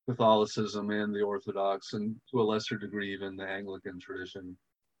Catholicism and the Orthodox, and to a lesser degree even the Anglican tradition.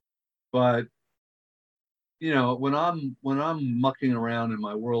 But when I'm mucking around in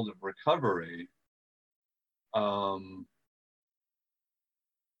my world of recovery,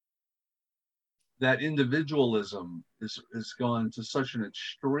 that individualism is gone to such an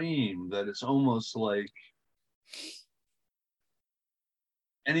extreme that it's almost like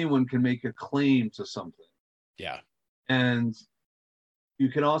anyone can make a claim to something. Yeah. And you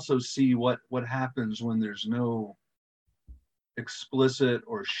can also see what happens when there's no explicit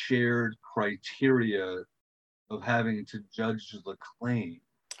or shared criteria of having to judge the claim.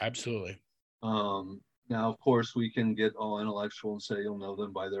 Absolutely. Now, of course, we can get all intellectual and say you'll know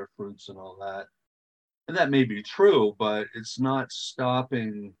them by their fruits and all that. And that may be true, but it's not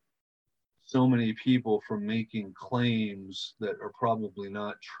stopping so many people from making claims that are probably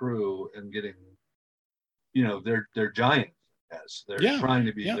not true and getting, they're giants. Yes, they're trying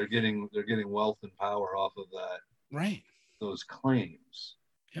to be. Yeah. They're getting wealth and power off of that. Right. Those claims.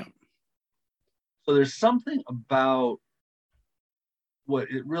 Yeah. So there's something about what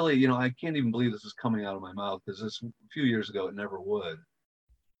it really, I can't even believe this is coming out of my mouth, because this a few years ago it never would.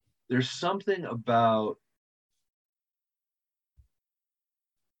 There's something about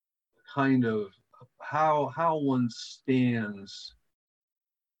kind of how one stands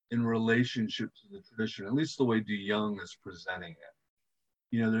in relationship to the tradition, at least the way DeYoung is presenting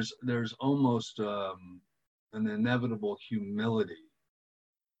it. There's almost an inevitable humility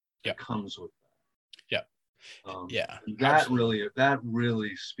that comes with that. That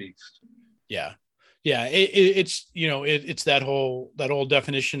really speaks to me. Yeah. It's that whole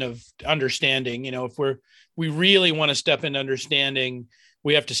definition of understanding. If we really want to step into understanding,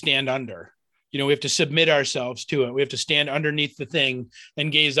 we have to stand under. We have to submit ourselves to it. We have to stand underneath the thing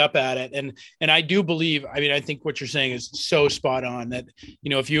and gaze up at it. And I do believe, I think what you're saying is so spot on, that,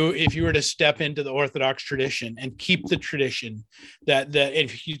 if you were to step into the Orthodox tradition and keep the tradition, that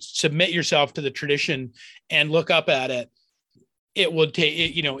if you submit yourself to the tradition and look up at it, it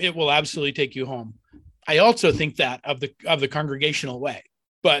will absolutely take you home. I also think that of the congregational way,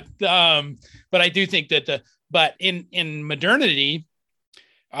 but I do think that but in modernity,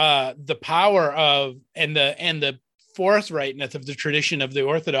 the power of and the forthrightness of the tradition of the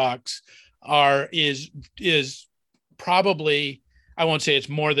Orthodox is probably, I won't say it's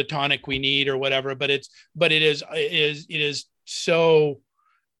more the tonic we need or whatever, but it is so,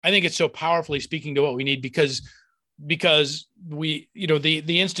 I think it's so powerfully speaking to what we need, because we,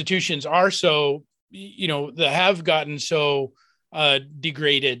 the institutions are so, that have gotten so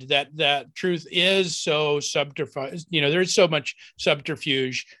degraded, that truth is so subterfuge. There's so much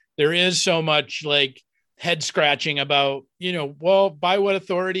subterfuge. There is so much head scratching about, well, by what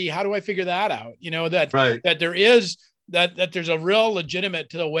authority? How do I figure that out? That there is that there's a real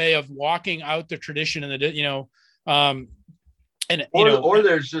legitimate to the way of walking out the tradition and or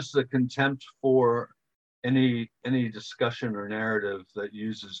there's just a contempt for any discussion or narrative that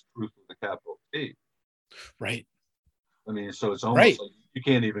uses truth with a capital T. Right. So it's almost like you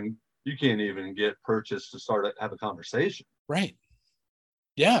can't even get purchased to have a conversation. Right.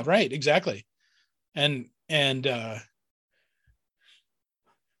 Yeah. Right. Exactly. And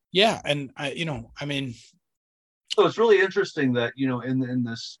yeah. And so it's really interesting that, in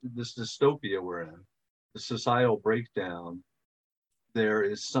this dystopia we're in, the societal breakdown, there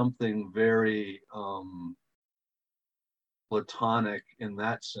is something very platonic in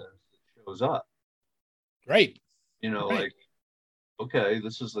that sense that shows up. Right. Right. Like, okay,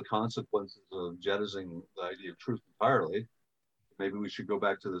 this is the consequences of jettisoning the idea of truth entirely. Maybe we should go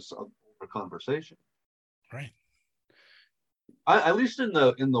back to this other conversation. Right. At least in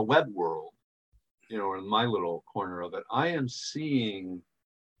the web world, or in my little corner of it, I am seeing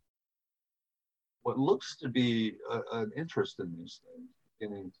what looks to be an interest in these things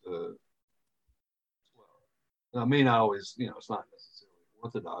beginning to well. I may not always, it's not necessarily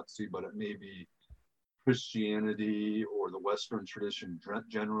orthodoxy, but it may be Christianity or the Western tradition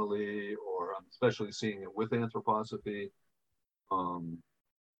generally, or I'm especially seeing it with anthroposophy.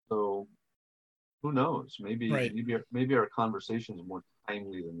 So who knows? Right. Maybe our conversation is more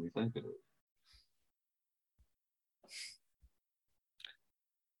timely than we think it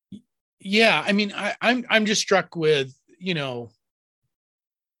is. Yeah. I mean, I'm just struck with,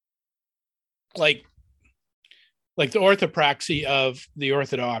 like the orthopraxy of the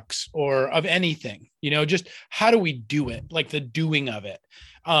Orthodox or of anything, just how do we do it? Like the doing of it.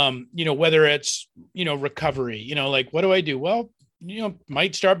 Whether it's, recovery, like, what do I do? Well,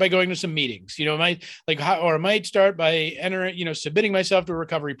 might start by going to some meetings, might start by entering, submitting myself to a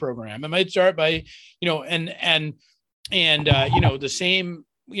recovery program. It might start by, and the same,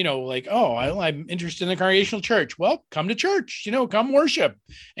 oh, I'm interested in the Congregational Church. Well, come to church, come worship,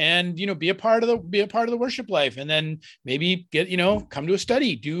 and be a part of the worship life, and then maybe get, come to a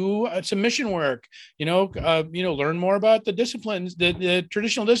study, do some mission work, learn more about the disciplines, the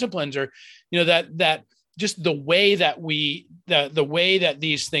traditional disciplines, or that just the way that the way that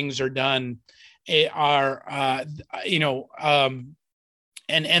these things are done are and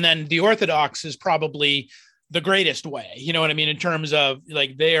then the Orthodox is probably the greatest way, you know what I mean? In terms of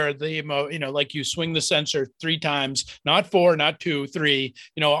like, they are the, like you swing the sensor 3 times, not 4, not 2, 3,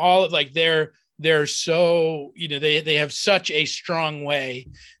 all of like they're so, they have such a strong way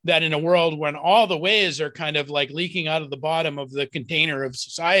that in a world when all the ways are kind of like leaking out of the bottom of the container of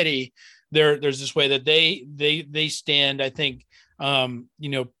society, there's this way that they stand, I think,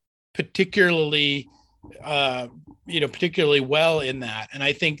 particularly well in that. And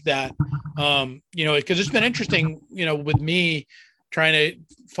I think that, because it's been interesting, with me trying to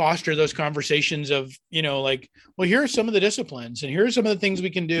foster those conversations of, like, well, here are some of the disciplines and here are some of the things we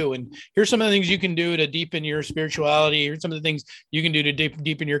can do. And here's some of the things you can do to deepen your spirituality. Here's some of the things you can do to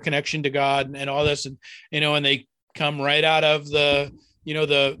deepen your connection to God and all this. And, and they come right out of the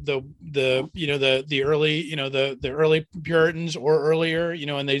early, the early Puritans or earlier,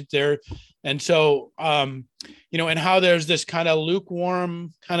 and they're, and so, and how there's this kind of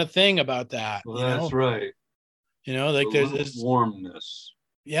lukewarm kind of thing about that. Well, that's right. Like there's this warmness.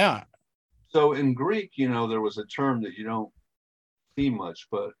 Yeah. So in Greek, there was a term that you don't see much,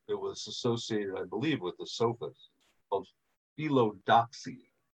 but it was associated, I believe, with the sophists, called philodoxia.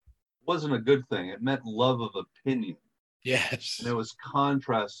 It wasn't a good thing. It meant love of opinion. Yes. And it was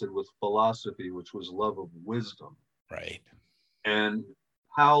contrasted with philosophy, which was love of wisdom. Right. And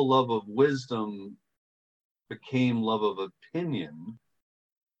how love of wisdom became love of opinion,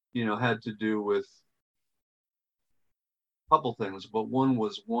 had to do with a couple things, but one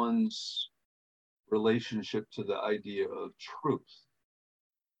was one's relationship to the idea of truth,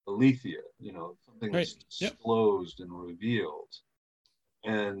 aletheia, something that's disclosed and revealed.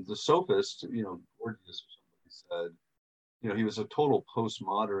 And the sophist, Gorgias or somebody said, he was a total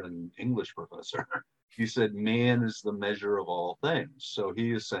postmodern English professor. He said, man is the measure of all things. So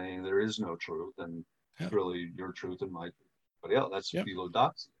he is saying there is no truth, and really your truth and my truth. But yeah, that's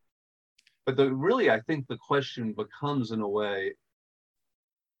philodoxia. But I think the question becomes, in a way,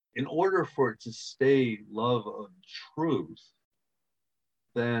 in order for it to stay love of truth,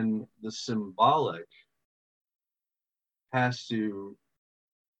 then the symbolic has to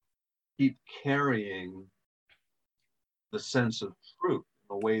keep carrying the sense of truth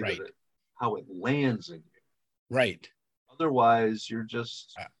in a way that how it lands in you. Right. Otherwise, you're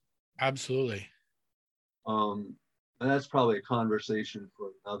just absolutely. And that's probably a conversation for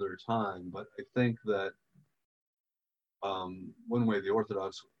another time. But I think that one way the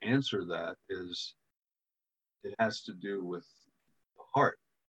Orthodox would answer that is it has to do with the heart.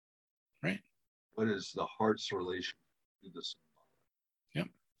 Right. What is the heart's relation to the symbolic? Yep.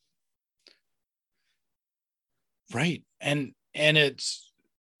 Right. And it's,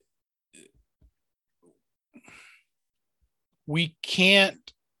 we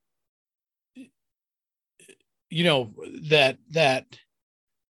can't, I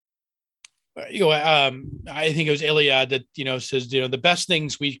think it was Iliad that, says, the best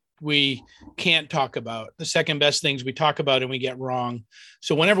things we can't talk about, the second best things we talk about and we get wrong.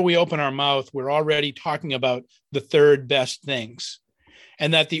 So whenever we open our mouth, we're already talking about the third best things.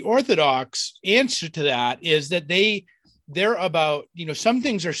 And that the Orthodox answer to that is that they're about, some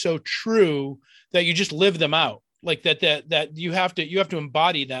things are so true that you just live them out. Like that you have to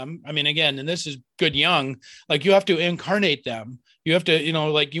embody them. I mean, again, and this is good Jung, like you have to incarnate them. You have to,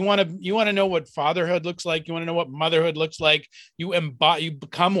 like you want to know what fatherhood looks like. You want to know what motherhood looks like. You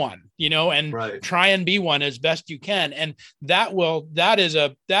become one, and Right. try and be one as best you can. And that is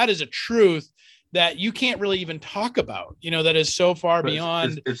a truth that you can't really even talk about, that is so far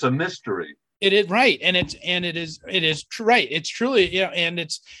beyond. It's a mystery. It is right. And it is right. It's truly, and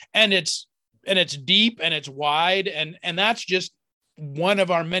it's deep and it's wide. And that's just one of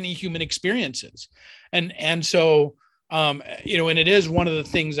our many human experiences. And so, and it is one of the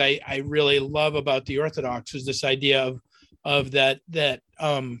things I really love about the Orthodox is this idea of that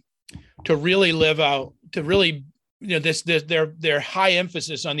to really live out, to really, this their high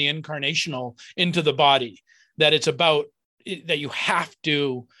emphasis on the incarnational into the body, that it's about that you have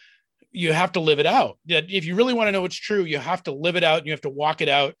to live it out. That if you really want to know what's true, you have to live it out and you have to walk it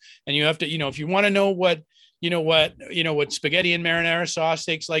out. And you have to, if you want to know what spaghetti and marinara sauce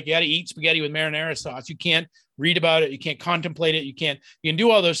tastes like, you got to eat spaghetti with marinara sauce. You can't read about it. You can't contemplate it. You can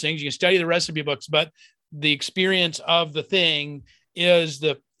do all those things. You can study the recipe books, but the experience of the thing is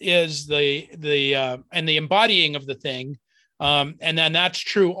the and the embodying of the thing. And then that's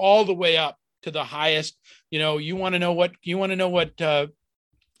true all the way up to the highest. You want to know what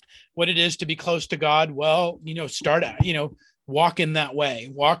it is to be close to God. Well, start out, walk in that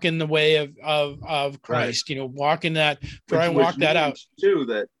way, walk in the way of Christ, right. Walk in that, try and walk that out too.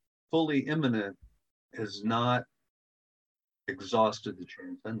 That fully immanent has not exhausted the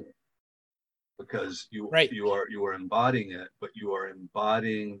transcendent, because you are embodying it, but you are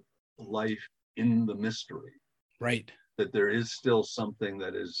embodying life in the mystery. Right. That there is still something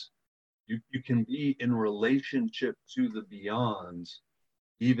that is, you can be in relationship to the beyond,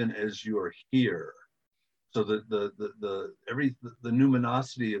 even as you are here. So the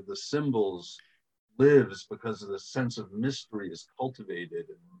numinosity of the symbols lives because of the sense of mystery is cultivated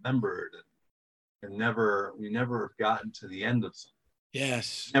and remembered, and we never have gotten to the end of something.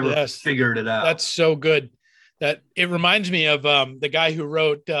 Yes. Figured it out. That's so good. That it reminds me of the guy who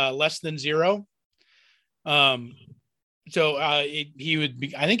wrote Less Than Zero. I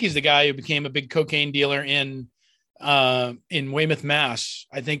think he's the guy who became a big cocaine dealer in Weymouth, Mass.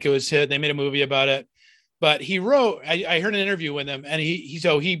 I think it was hit. They made a movie about it, but he wrote, I heard an interview with him, and he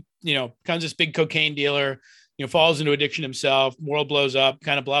becomes this big cocaine dealer, falls into addiction himself, world blows up,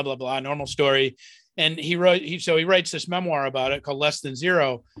 kind of blah, blah, blah, normal story. And he writes this memoir about it called Less Than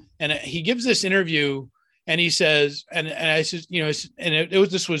Zero. And he gives this interview and he says, and I says,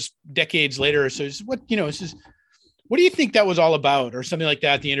 this was decades later. So he says, what do you think that was all about? Or something like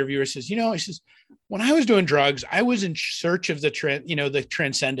that. The interviewer says, he says, when I was doing drugs, I was in search of the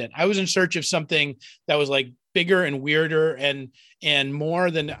transcendent. I was in search of something that was like bigger and weirder and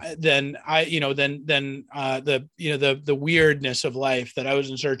more than the weirdness of life that I was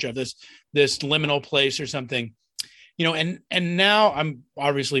in search of, this liminal place or something, and now I'm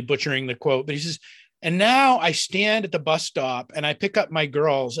obviously butchering the quote, but he says, and now I stand at the bus stop and I pick up my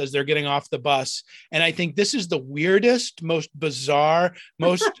girls as they're getting off the bus. And I think this is the weirdest, most bizarre,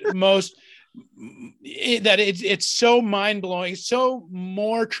 most that it's so mind-blowing, so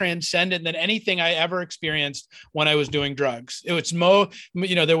more transcendent than anything I ever experienced when I was doing drugs. It was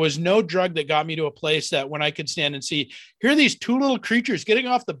there was no drug that got me to a place that when I could stand and see, here are these two little creatures getting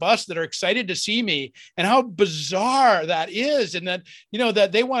off the bus that are excited to see me, and how bizarre that is. And that,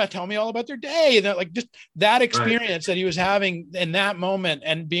 that they want to tell me all about their day, and that, like, just that experience that he was having in that moment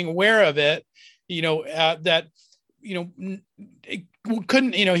and being aware of it, it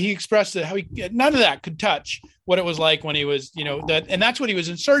couldn't, he expressed that how none of that could touch what it was like when he was, and that's what he was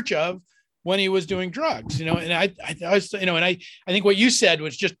in search of when he was doing drugs, and I was, and I think what you said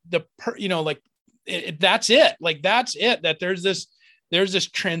was just that's it. Like, that's it, that there's this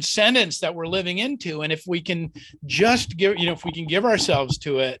transcendence that we're living into. And if we can just give ourselves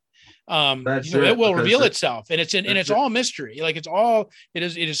to it, it will reveal itself, and it's all mystery. Like, it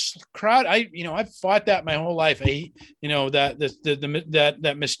is crowd. I've fought that my whole life. That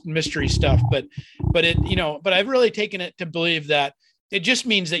mystery stuff, but I've really taken it to believe that it just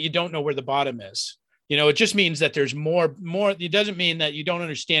means that you don't know where the bottom is. It just means that there's more. It doesn't mean that you don't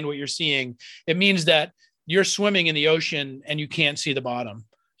understand what you're seeing. It means that you're swimming in the ocean and you can't see the bottom.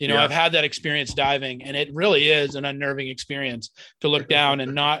 I've had that experience diving, and it really is an unnerving experience to look down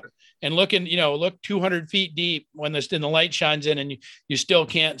and look 200 feet deep when the light shines in, and you still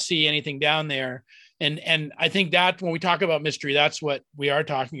can't see anything down there. And I think that when we talk about mystery, that's what we are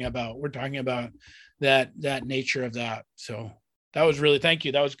talking about. We're talking about that nature of that. So That was really, thank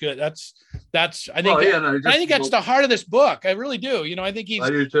you. That was good. That's, I think, Well, yeah, no, I think that's the heart of this book. I really do. I think I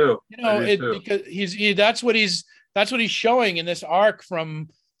do too. Because that's what he's showing in this arc from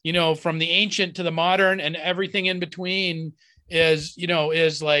the ancient to the modern and everything in between is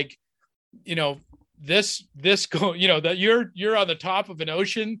like, this go, that you're on the top of an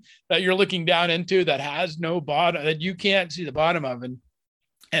ocean that you're looking down into that has no bottom, that you can't see the bottom of.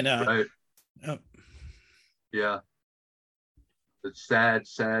 Right. Yeah. The sad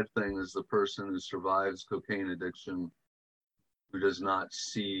thing is the person who survives cocaine addiction, who does not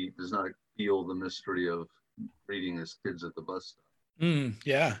feel the mystery of reading his kids at the bus stop.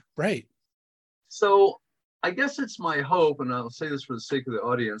 Yeah, right. So I guess it's my hope, and I'll say this for the sake of the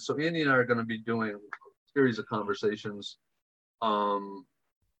audience. So Andy and I are going to be doing a series of conversations, probably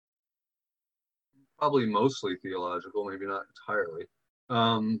mostly theological, maybe not entirely.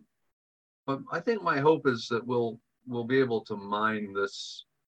 But I think my hope is that we'll be able to mine this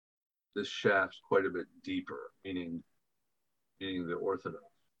shaft quite a bit deeper, meaning the Orthodox.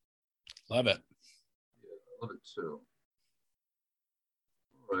 Love it. Yeah, I love it too.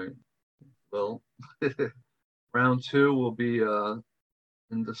 All right. Well, round 2 will be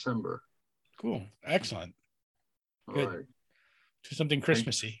in December. Cool. Excellent. Good. All right. Do something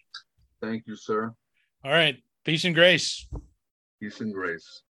Christmassy. Thank you, sir. All right. Peace and grace. Peace and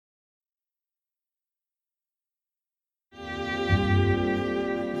grace.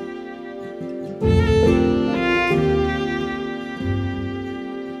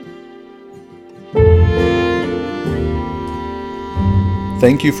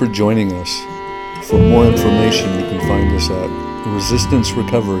 Thank you for joining us. For more information, you can find us at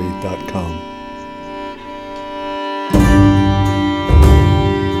resistancerecovery.com.